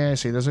 Yeah,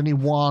 see, there's only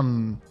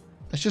one.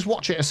 Let's just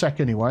watch it a sec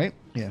anyway.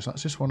 Yeah, so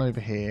that's this one over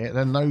here.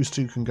 Then those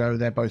two can go.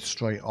 They're both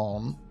straight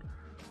on.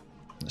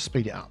 Let's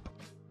speed it up.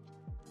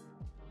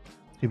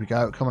 Here we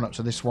go, coming up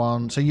to this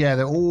one. So yeah,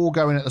 they're all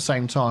going at the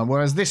same time,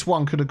 whereas this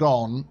one could have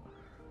gone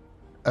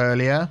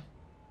earlier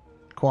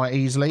quite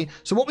easily.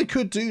 So what we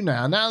could do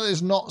now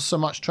there's not so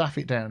much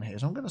traffic down here,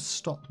 so I'm going to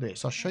stop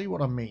this. I'll show you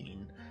what I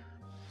mean.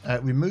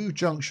 Remove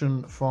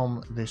junction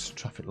from this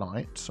traffic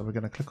light. So we're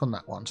going to click on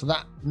that one. So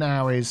that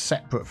now is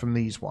separate from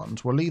these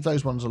ones. We'll leave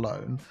those ones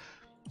alone.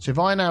 So if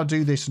I now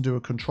do this and do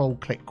a control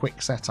click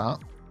quick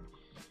setup,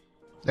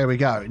 there we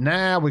go.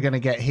 Now we're going to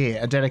get here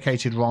a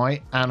dedicated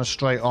right and a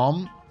straight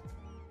on.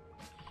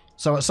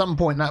 So at some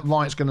point that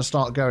right's going to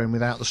start going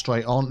without the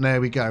straight on. There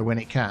we go, when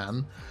it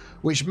can.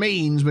 Which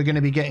means we're going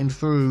to be getting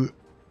through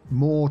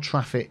more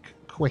traffic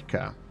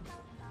quicker.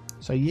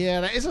 So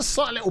yeah, that is a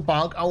slight little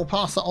bug. I will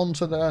pass that on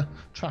to the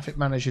traffic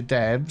manager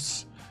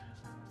devs.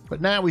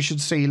 But now we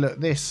should see, look,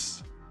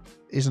 this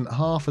isn't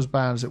half as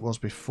bad as it was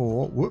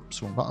before.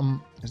 Whoops, wrong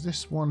button. Is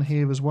this one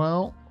here as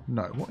well?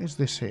 No, what is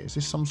this here? Is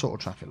this some sort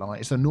of traffic light?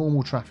 It's a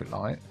normal traffic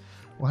light.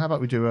 Well, how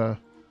about we do a...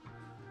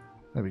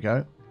 There we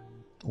go.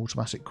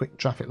 Automatic quick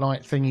traffic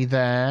light thingy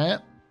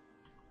there.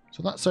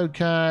 So that's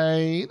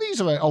okay.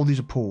 These are... Oh, these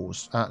are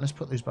paused. Let's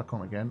put these back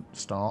on again.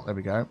 Start. There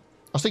we go. I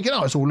was thinking,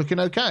 oh, it's all looking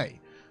okay.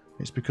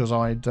 It's because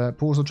I'd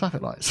paused the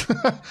traffic lights.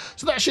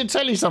 So that should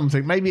tell you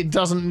something. Maybe it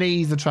doesn't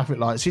need the traffic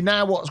lights. See,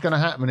 now what's going to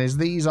happen is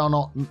these are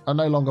no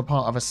longer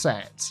part of a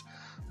set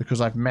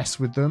because I've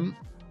messed with them.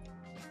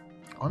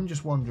 I'm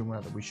just wondering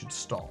whether we should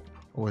stop.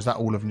 Or is that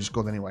all of them just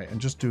gone anyway? And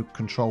just do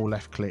control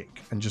left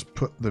click and just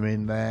put them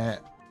in there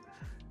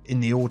in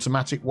the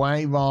automatic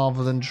way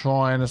rather than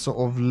trying to sort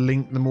of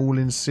link them all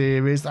in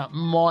series. That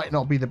might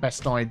not be the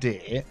best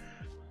idea.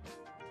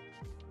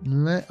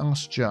 Let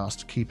us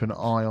just keep an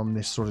eye on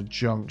this sort of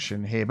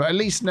junction here. But at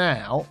least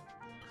now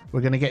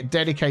we're going to get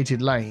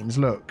dedicated lanes.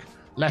 Look,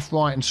 left,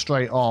 right and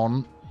straight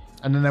on.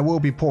 And then there will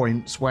be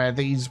points where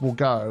these will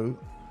go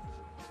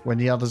when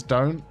the others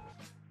don't.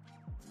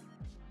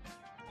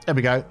 There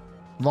we go.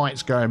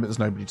 Right's going, but there's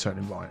nobody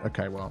turning right.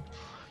 Okay, well,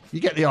 you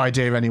get the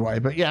idea anyway.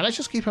 But yeah, let's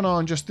just keep an eye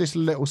on just this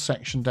little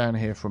section down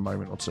here for a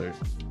moment or two.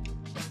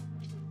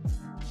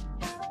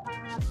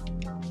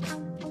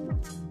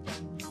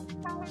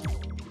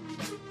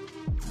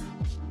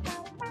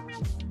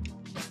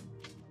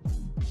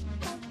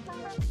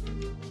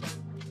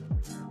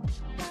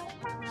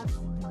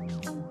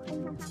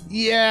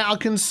 Yeah, I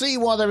can see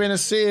why they're in a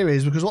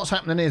series, because what's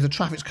happening is the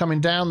traffic's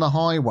coming down the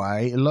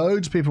highway.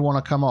 Loads of people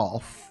want to come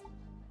off.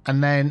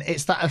 And then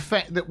it's that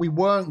effect that we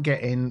weren't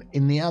getting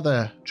in the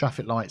other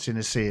traffic lights in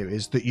a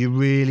series that you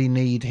really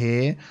need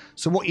here.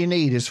 So what you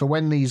need is for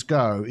when these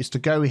go, is to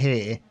go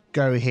here,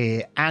 go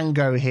here and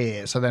go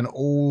here. So then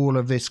all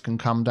of this can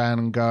come down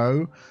and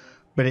go.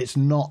 But it's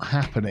not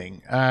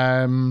happening.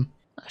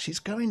 Actually, it's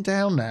going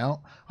down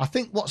now. I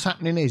think what's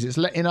happening is it's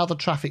letting other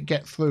traffic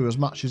get through as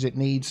much as it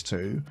needs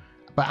to.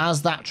 But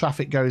as that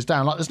traffic goes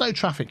down, like there's no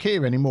traffic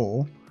here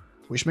anymore,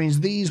 which means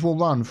these will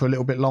run for a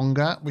little bit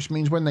longer, which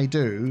means when they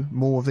do,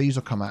 more of these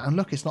will come out. And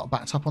look, it's not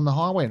backed up on the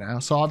highway now.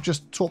 So I've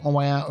just talked my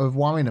way out of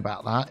worrying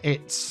about that.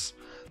 It's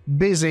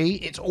busy.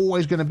 It's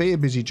always going to be a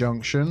busy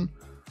junction.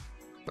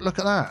 But look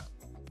at that.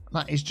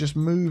 That is just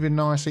moving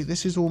nicely.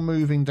 This is all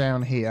moving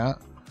down here.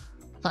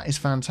 That is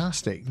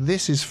fantastic.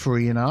 This is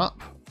freeing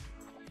up.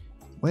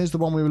 Where's the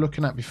one we were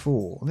looking at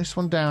before? This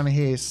one down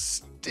here is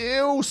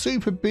still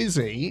super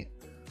busy.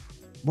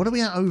 What are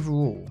we at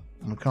overall?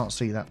 We can't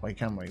see that way,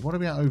 can we? What are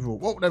we at overall?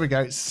 Oh, there we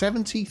go.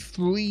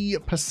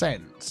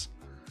 73%.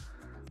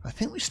 I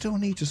think we still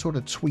need to sort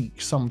of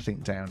tweak something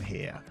down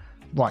here.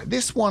 Right,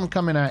 this one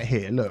coming out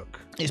here, look.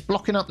 It's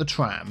blocking up the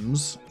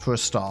trams for a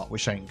start,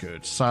 which ain't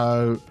good.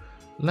 So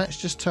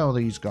let's just tell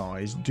these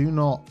guys, do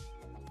not...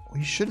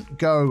 You shouldn't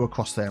go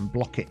across there and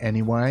block it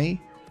anyway.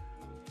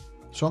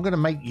 So I'm going to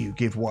make you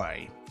give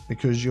way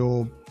because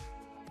you're,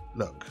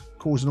 look,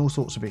 causing all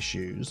sorts of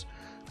issues.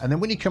 And then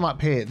when you come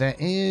up here, there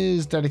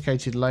is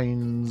dedicated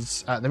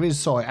lanes. There is,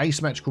 sorry,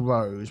 asymmetrical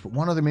roads, but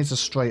one of them is a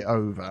straight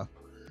over,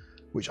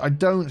 which I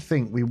don't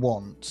think we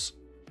want.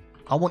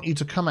 I want you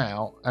to come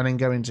out and then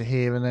go into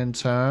here and then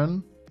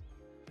turn.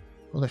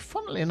 Well,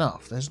 funnily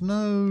enough, there's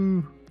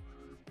no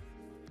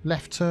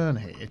left turn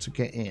here to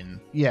get in.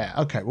 Yeah,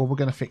 okay, well, we're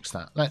going to fix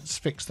that. Let's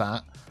fix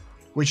that,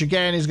 which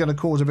again is going to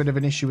cause a bit of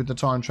an issue with the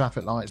time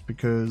traffic lights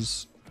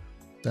because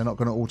they're not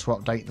going to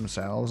auto-update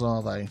themselves,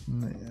 are they?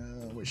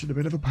 Yeah, which is a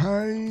bit of a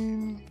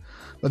pain.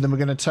 But then we're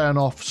going to turn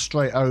off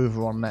straight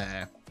over on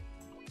there.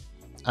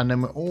 And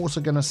then we're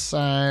also going to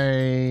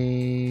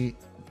say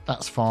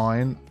that's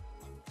fine.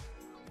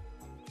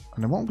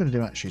 And then what I'm going to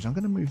do actually is I'm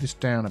going to move this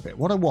down a bit.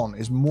 What I want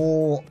is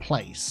more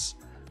place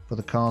for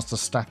the cars to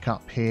stack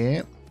up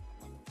here.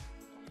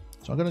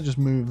 So I'm going to just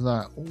move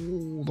that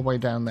all the way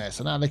down there.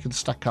 So now they can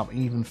stack up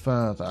even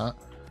further.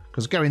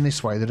 Because going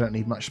this way, they don't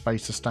need much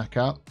space to stack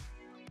up.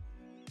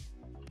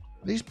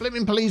 These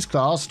blimmin' police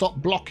cars stop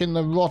blocking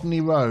the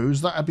Rodney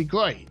roads. That'd be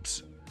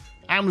great.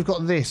 And we've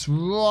got this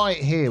right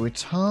here with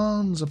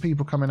tons of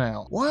people coming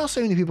out. Why are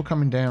so many people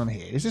coming down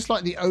here? Is this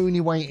like the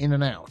only way in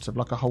and out of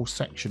like a whole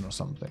section or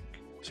something?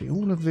 See,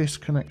 all of this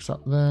connects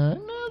up there.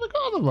 No, they've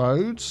got other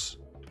roads.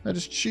 They're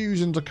just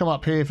choosing to come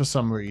up here for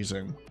some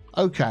reason.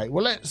 Okay,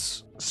 well,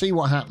 let's see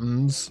what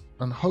happens.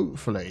 And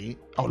hopefully...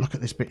 Oh, look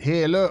at this bit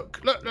here. Look.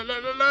 Look, look,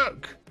 look, look,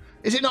 look.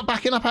 Is it not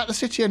backing up out the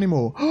city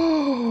anymore?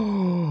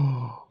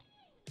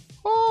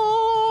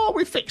 Oh,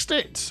 we fixed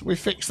it. We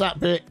fixed that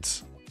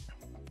bit.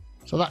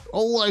 So that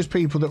all those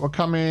people that were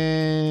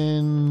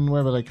coming...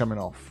 Where were they coming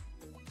off?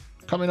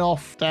 Coming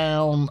off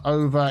down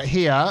over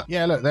here.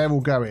 Yeah, look, they're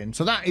all going.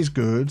 So that is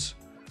good.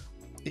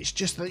 It's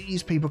just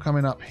these people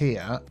coming up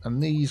here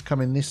and these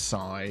coming this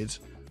side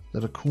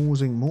that are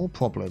causing more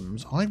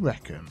problems, I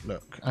reckon.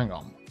 Look, hang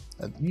on.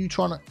 Are you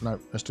trying to... No,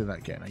 let's do that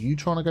again. Are you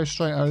trying to go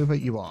straight over?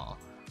 You are.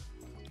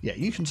 Yeah,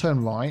 you can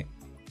turn right.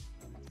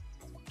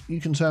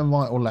 You can turn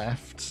right or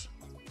left.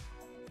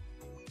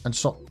 And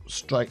stop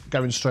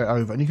going straight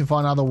over. And you can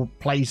find other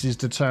places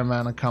to turn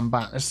around and come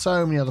back. There's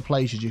so many other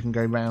places you can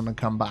go round and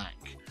come back.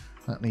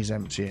 That needs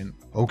emptying.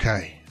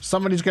 Okay.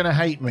 Somebody's going to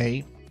hate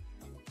me.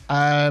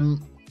 I'm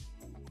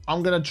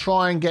going to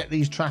try and get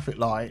these traffic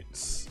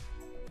lights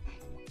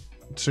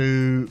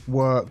to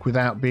work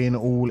without being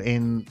all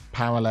in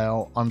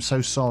parallel. I'm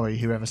so sorry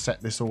whoever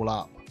set this all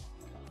up.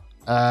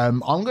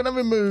 I'm going to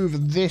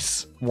remove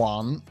this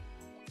one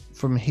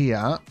from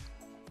here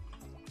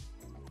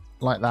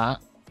like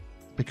that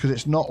because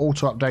it's not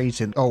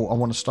auto-updating. Oh, I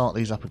want to start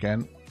these up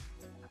again.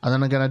 And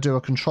then I'm going to do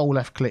a control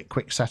left click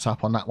quick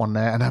setup on that one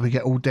there. And now we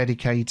get all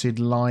dedicated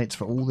lights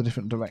for all the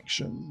different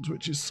directions,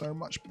 which is so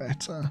much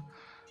better.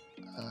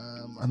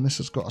 And this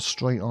has got a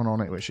straight on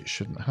it, which it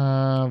shouldn't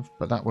have,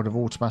 but that would have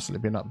automatically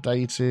been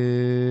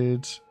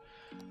updated.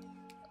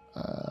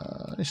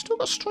 It's still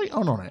got straight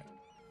on it.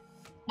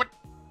 What?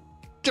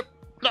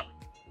 No.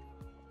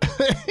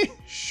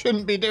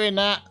 Shouldn't be doing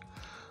that.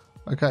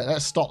 Okay,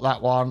 let's stop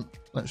that one.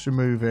 Let's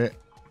remove it.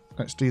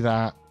 Let's do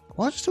that.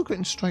 Why is it still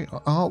getting straight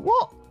on? Oh,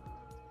 what?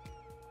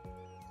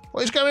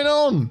 What is going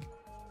on?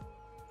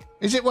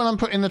 Is it when I'm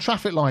putting the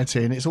traffic light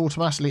in, it's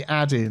automatically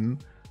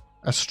adding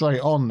a straight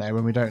on there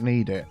when we don't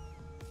need it?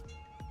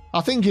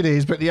 I think it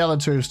is, but the other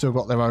two have still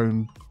got their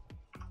own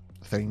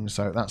things,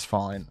 so that's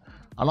fine.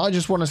 And I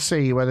just want to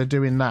see whether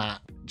doing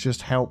that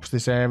just helps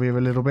this area a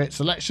little bit.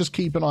 So let's just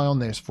keep an eye on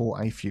this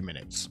for a few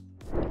minutes.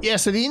 Yeah,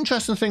 so the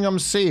interesting thing I'm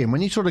seeing,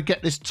 when you sort of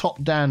get this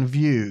top-down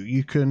view,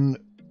 you can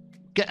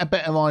get a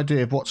better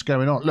idea of what's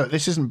going on. Look,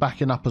 this isn't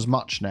backing up as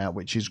much now,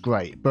 which is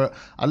great. But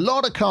a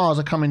lot of cars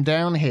are coming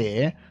down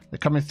here. They're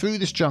coming through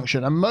this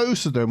junction, and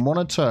most of them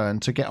want to turn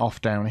to get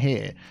off down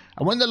here.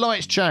 And when the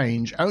lights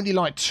change, only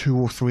like 2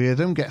 or 3 of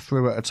them get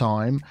through at a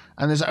time.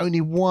 And there's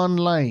only one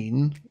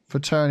lane for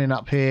turning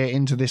up here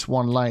into this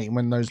one lane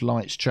when those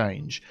lights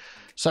change.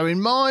 So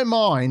in my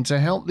mind, to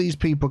help these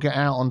people get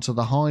out onto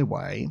the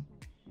highway,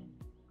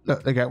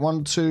 look, they get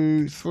 1,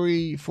 2,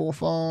 3, 4,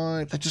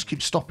 5. They just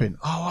keep stopping.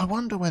 Oh, I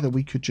wonder whether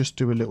we could just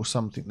do a little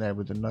something there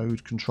with the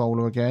node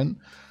controller again.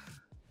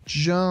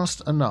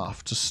 Just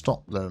enough to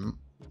stop them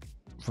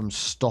from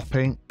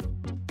stopping.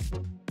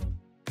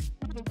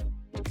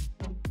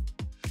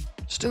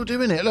 Still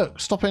doing it. Look,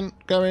 stopping,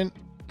 going,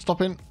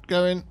 stopping,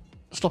 going,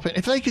 stopping.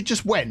 If they could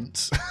just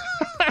went,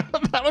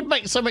 that would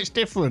make so much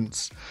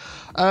difference.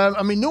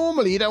 I mean,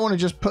 normally you don't want to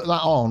just put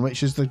that on,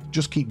 which is to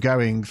just keep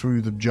going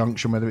through the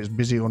junction, whether it's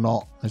busy or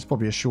not. There's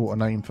probably a shorter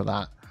name for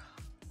that.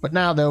 But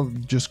now they'll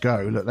just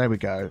go. Look, there we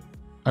go.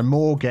 And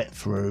more get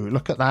through.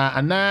 Look at that.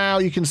 And now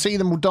you can see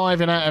them all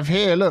diving out of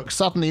here. Look,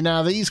 suddenly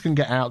now these can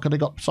get out because they've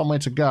got somewhere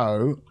to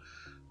go.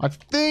 I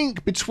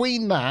think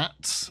between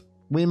that,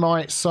 we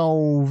might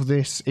solve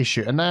this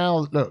issue. And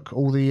now, look,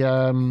 all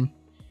the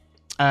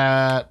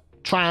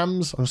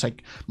trams, I was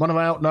like,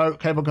 monorail, no,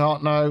 cable car,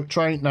 no,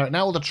 train, no.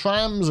 Now all the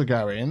trams are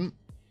going.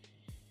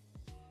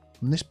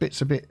 And this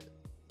bit's a bit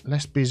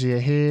less busier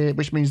here,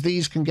 which means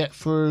these can get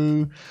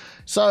through.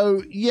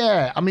 So,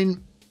 yeah, I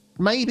mean,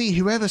 maybe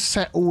whoever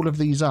set all of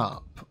these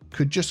up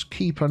could just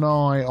keep an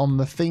eye on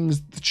the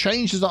things, the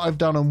changes that I've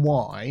done and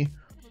why,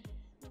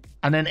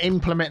 and then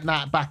implement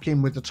that back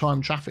in with the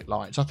time traffic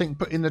lights. I think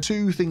putting the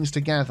two things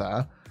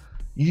together,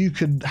 you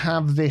could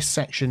have this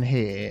section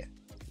here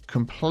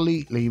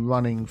completely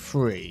running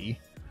free.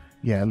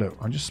 Yeah, look,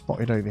 I just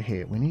spotted over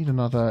here. We need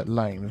another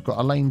lane. We've got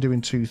a lane doing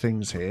two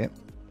things here.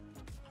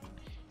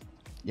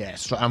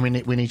 Yes, I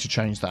mean, we need to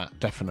change that,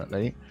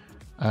 definitely.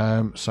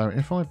 So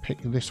if I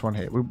pick this one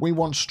here, we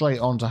want straight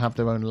on to have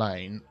their own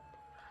lane.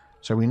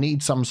 So we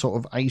need some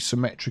sort of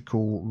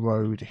asymmetrical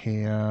road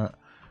here.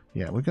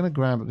 Yeah, we're going to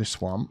grab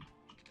this one.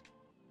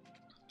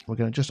 We're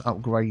going to just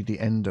upgrade the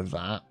end of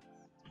that.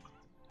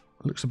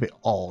 It looks a bit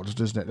odd,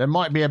 doesn't it? There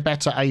might be a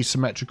better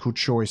asymmetrical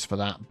choice for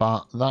that,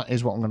 but that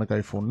is what I'm going to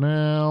go for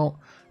now.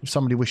 If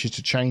somebody wishes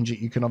to change it,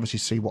 you can obviously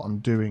see what I'm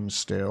doing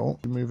still.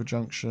 Remove a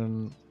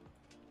junction.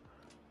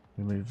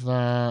 Remove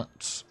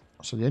that.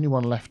 So the only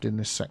one left in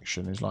this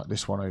section is like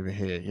this one over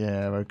here.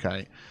 Yeah,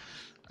 okay.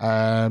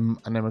 And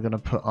then we're going to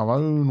put our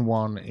own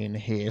one in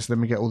here. So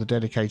then we get all the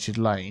dedicated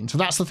lanes. So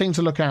that's the thing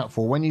to look out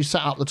for. When you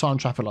set up the time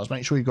traffic lights,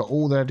 make sure you've got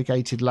all the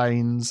dedicated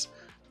lanes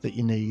that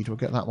you need. We'll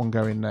get that one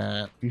going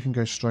there. You can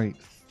go straight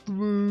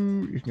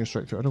through. You can go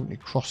straight through. I don't want you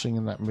crossing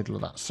in that middle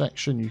of that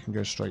section. You can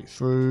go straight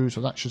through. So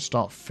that should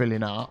start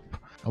filling up.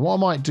 And what I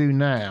might do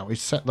now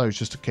is set those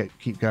just to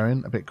keep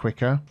going a bit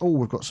quicker. Oh,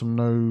 we've got some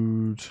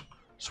node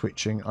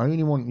switching. I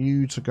only want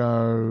you to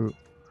go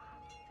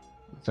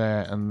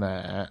there and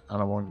there,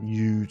 and I want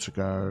you to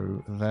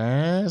go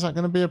there. Is that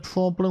going to be a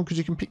problem? Because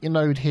you can pick your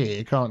node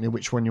here, can't you,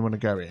 which one you want to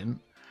go in.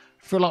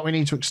 I feel like we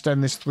need to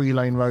extend this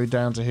 3-lane road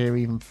down to here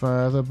even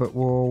further, but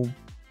we'll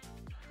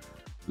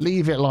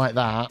leave it like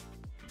that.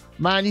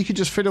 Man, you could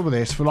just fiddle with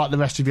this for like the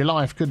rest of your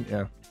life, couldn't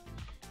you?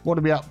 What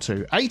are we up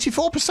to?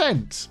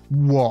 84%?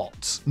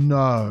 What?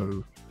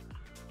 No.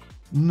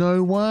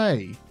 No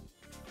way.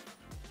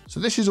 So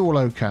this is all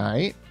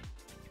okay.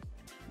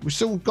 We've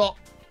still got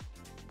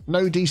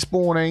no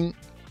despawning.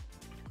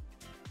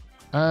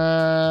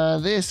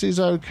 This is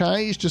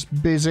okay. It's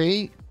just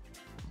busy.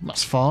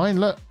 That's fine.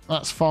 Look,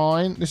 that's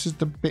fine. This is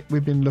the bit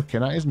we've been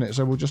looking at, isn't it?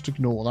 So we'll just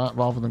ignore that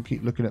rather than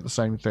keep looking at the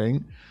same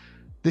thing.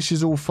 This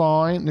is all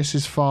fine. This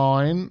is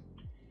fine.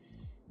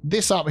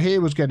 This up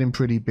here was getting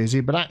pretty busy,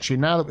 but actually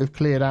now that we've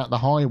cleared out the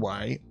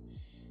highway,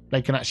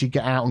 they can actually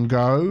get out and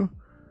go.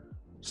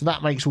 So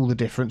that makes all the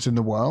difference in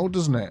the world,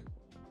 doesn't it?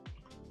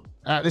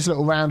 This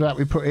little roundabout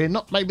we put in,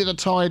 not maybe the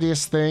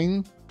tidiest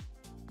thing,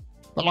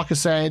 but like I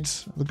said,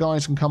 the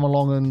guys can come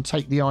along and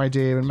take the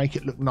idea and make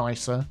it look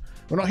nicer.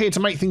 We're not here to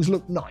make things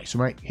look nice,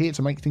 we're here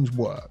to make things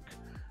work,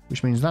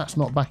 which means that's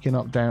not backing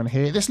up down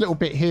here. This little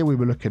bit here we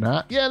were looking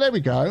at, yeah, there we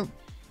go.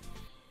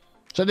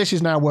 So this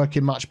is now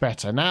working much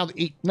better. Now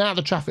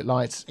the traffic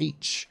lights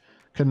each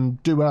can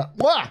do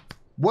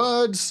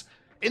words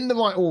in the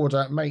right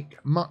order,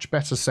 make much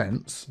better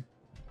sense.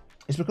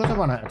 It's because I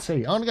run out of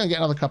tea. I'm going to go and get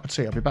another cup of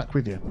tea. I'll be back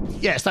with you.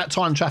 Yeah, it's that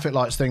time traffic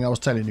lights thing I was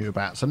telling you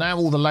about. So now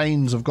all the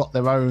lanes have got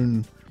their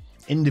own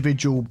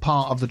individual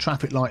part of the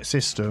traffic light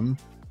system.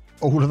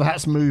 All of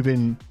that's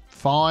moving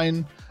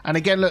fine. And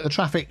again, look, the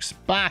traffic's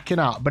backing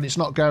up, but it's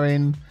not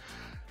going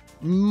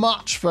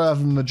much further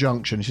than the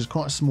junction. This is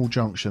quite a small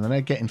junction, and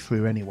they're getting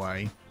through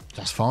anyway.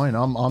 That's fine.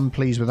 I'm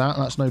pleased with that.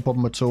 That's no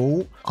problem at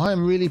all. I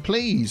am really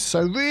pleased.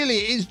 So really,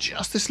 it is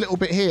just this little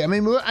bit here. I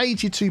mean, we're at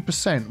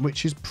 82%,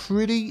 which is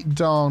pretty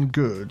darn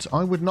good.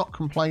 I would not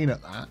complain at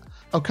that.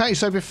 Okay,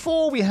 so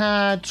before we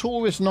had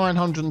tourist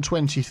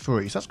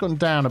 923, so that's gone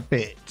down a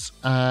bit.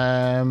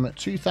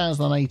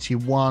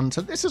 2081,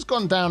 so this has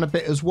gone down a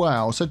bit as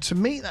well. So to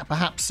me, that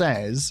perhaps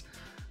says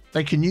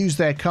they can use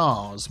their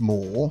cars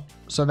more,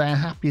 so they're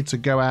happier to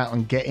go out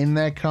and get in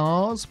their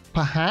cars,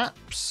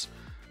 perhaps.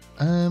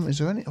 Is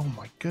there any... Oh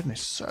my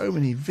goodness, so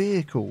many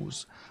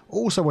vehicles.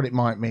 Also what it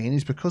might mean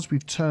is because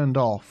we've turned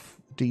off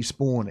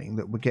despawning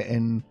that we're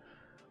getting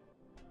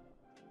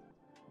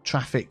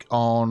traffic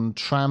on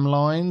tram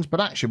lines, but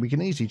actually we can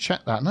easily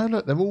check that. No,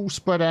 look, they're all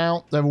spread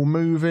out. They're all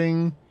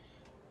moving,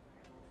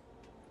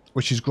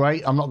 which is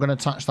great. I'm not going to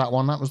touch that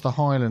one. That was the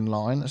Highland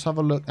line. Let's have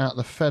a look at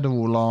the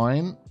Federal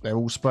line. They're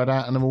all spread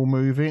out and they're all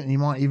moving. And you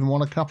might even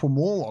want a couple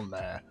more on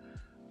there,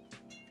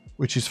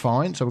 which is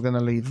fine. So we're going to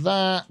leave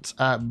that.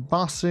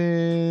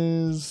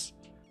 Buses.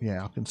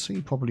 Yeah, I can see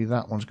probably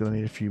that one's going to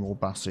need a few more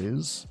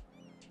buses.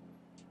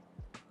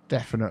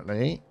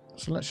 Definitely.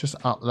 So let's just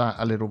up that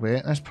a little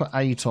bit. Let's put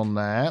 8 on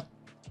there.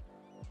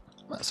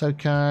 That's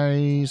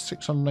okay.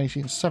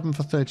 618, 7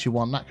 for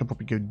 31. That could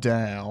probably go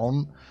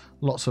down.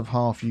 Lots of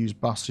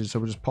half-used buses, so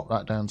we'll just pop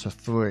that down to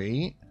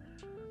 3.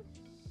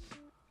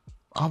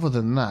 Other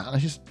than that,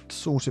 let's just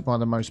sort it by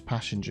the most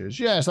passengers.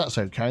 Yes, that's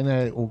okay.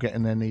 They're all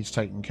getting their needs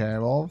taken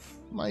care of.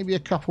 Maybe a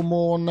couple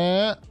more on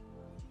there.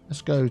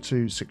 Let's go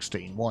to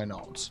 16. Why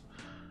not?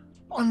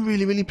 I'm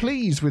really, really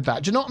pleased with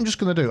that. Do you know what I'm just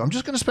going to do? I'm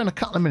just going to spend a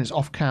couple of minutes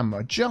off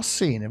camera just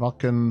seeing if I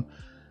can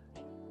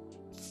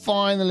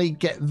finally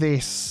get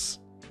this.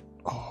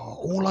 Oh,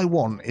 all I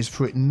want is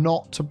for it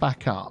not to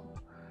back up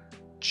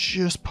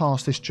just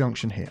past this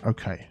junction here.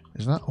 Okay.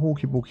 Is that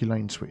Hawky-Balky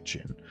lane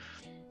switching?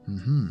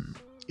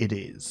 It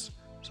is.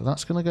 So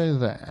that's going to go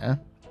there.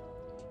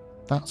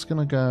 That's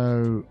going to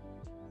go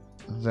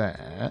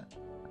there.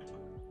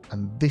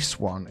 And this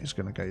one is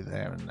going to go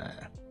there and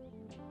there.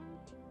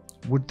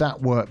 Would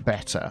that work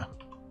better?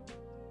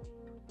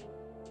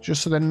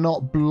 Just so they're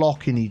not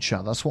blocking each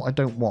other. That's what I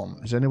don't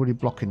want. Is anybody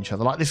blocking each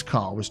other? Like this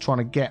car was trying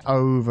to get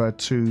over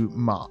too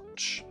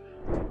much.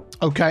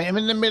 Okay, I'm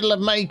in the middle of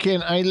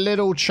making a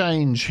little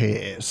change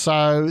here.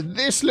 So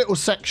this little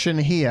section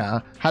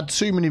here had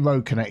too many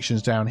road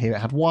connections down here. It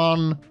had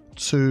 1,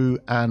 2,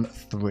 and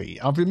 3.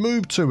 I've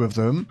removed 2 of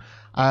them.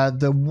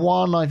 The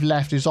one I've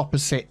left is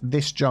opposite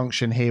this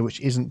junction here, which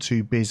isn't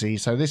too busy.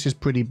 So this is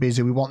pretty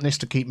busy. We want this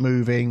to keep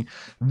moving.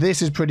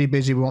 This is pretty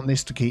busy. We want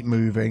this to keep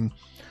moving.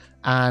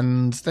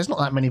 And there's not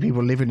that many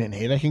people living in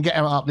here. They can get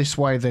up this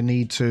way if they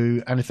need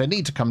to. And if they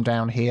need to come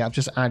down here, I've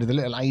just added a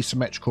little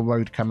asymmetrical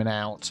road coming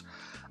out.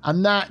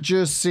 And that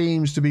just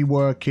seems to be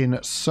working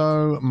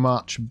so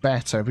much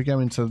better. If we go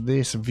into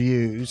this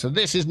view, so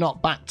this is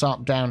not backed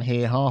up down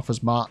here half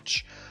as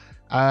much.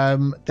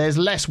 There's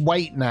less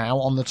weight now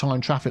on the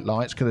time traffic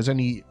lights because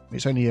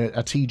it's only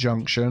a T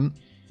junction.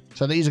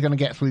 So these are going to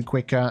get through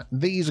quicker.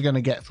 These are going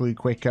to get through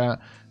quicker.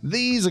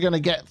 These are going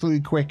to get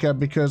through quicker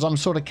because I'm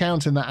sort of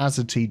counting that as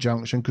a T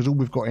junction because all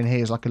we've got in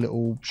here is like a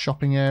little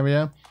shopping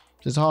area.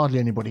 There's hardly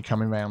anybody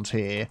coming around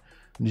here.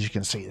 And as you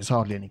can see, there's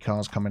hardly any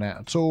cars coming out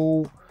at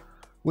all,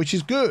 which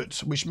is good,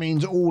 which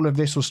means all of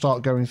this will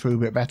start going through a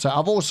bit better.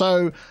 I've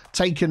also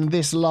taken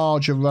this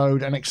larger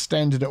road and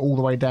extended it all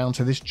the way down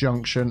to this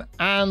junction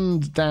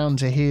and down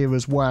to here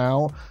as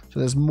well. So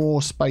there's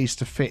more space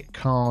to fit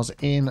cars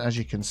in, as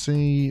you can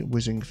see,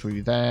 whizzing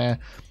through there.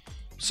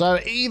 So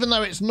even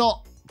though it's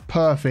not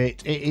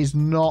perfect, it is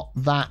not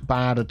that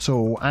bad at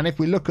all. And if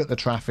we look at the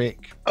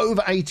traffic,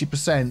 over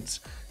 80%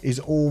 is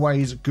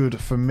always good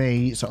for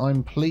me. So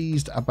I'm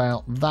pleased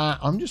about that.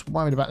 I'm just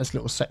worried about this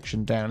little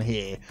section down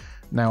here.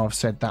 Now I've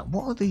said that,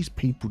 what are these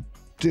people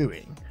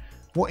doing?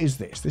 What is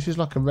this? This is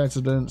like a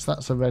residence.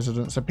 That's a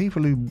residence. So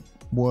people who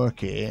work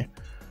here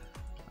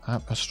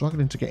are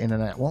struggling to get in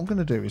and out. What I'm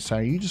going to do is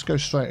say, you just go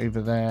straight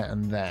over there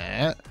and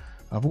there.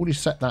 I've already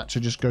set that to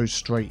just go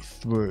straight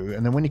through.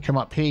 And then when you come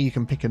up here, you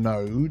can pick a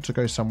node to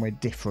go somewhere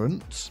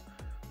different.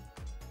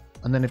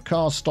 And then if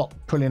cars stop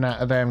pulling out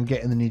of there and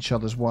getting in each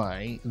other's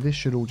way, this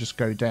should all just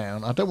go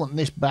down. I don't want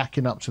this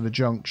backing up to the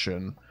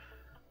junction.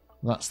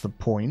 That's the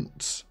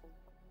point.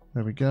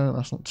 There we go.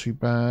 That's not too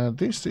bad.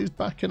 This is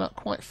backing up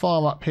quite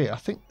far up here. I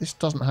think this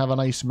doesn't have an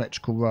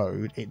asymmetrical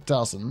road. It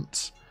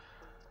doesn't.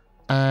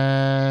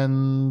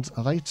 And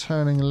are they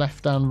turning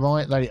left and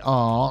right? They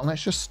are.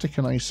 Let's just stick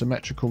an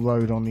asymmetrical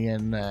road on the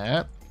end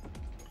there.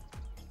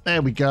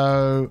 There we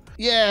go.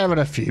 Yeah, but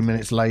a few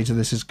minutes later,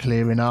 this is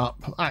clearing up.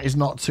 That is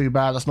not too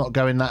bad. That's not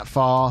going that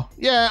far.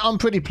 Yeah, I'm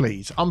pretty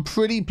pleased. I'm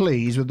pretty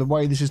pleased with the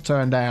way this has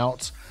turned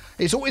out.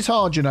 It's always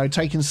hard, you know,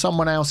 taking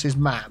someone else's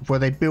map where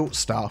they built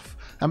stuff,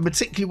 and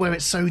particularly where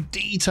it's so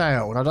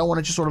detailed. I don't want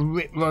to just sort of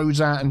rip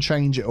roads out and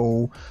change it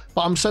all.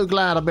 But I'm so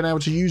glad I've been able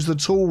to use the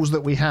tools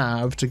that we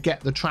have to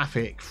get the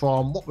traffic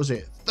from, what was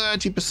it,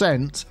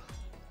 30%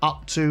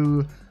 up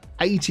to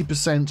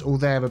 80% or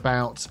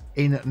thereabouts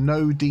in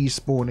no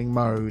despawning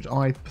mode.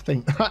 I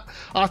think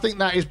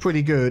that is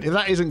pretty good. If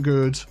that isn't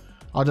good,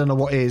 I don't know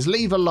what is.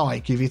 Leave a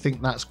like if you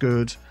think that's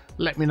good.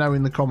 Let me know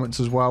in the comments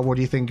as well. What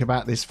do you think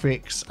about this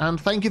fix? And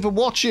thank you for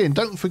watching.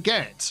 Don't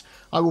forget,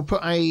 I will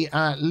put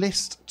a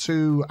list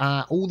to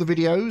all the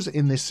videos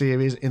in this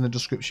series in the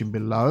description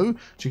below.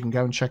 So you can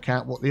go and check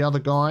out what the other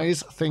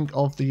guys think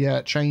of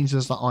the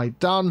changes that I've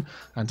done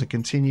and to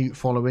continue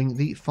following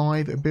the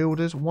 5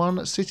 Builders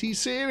 1 City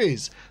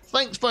series.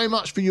 Thanks very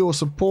much for your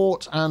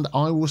support and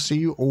I will see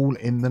you all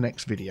in the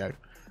next video.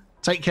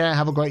 Take care.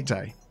 Have a great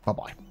day.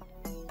 Bye-bye.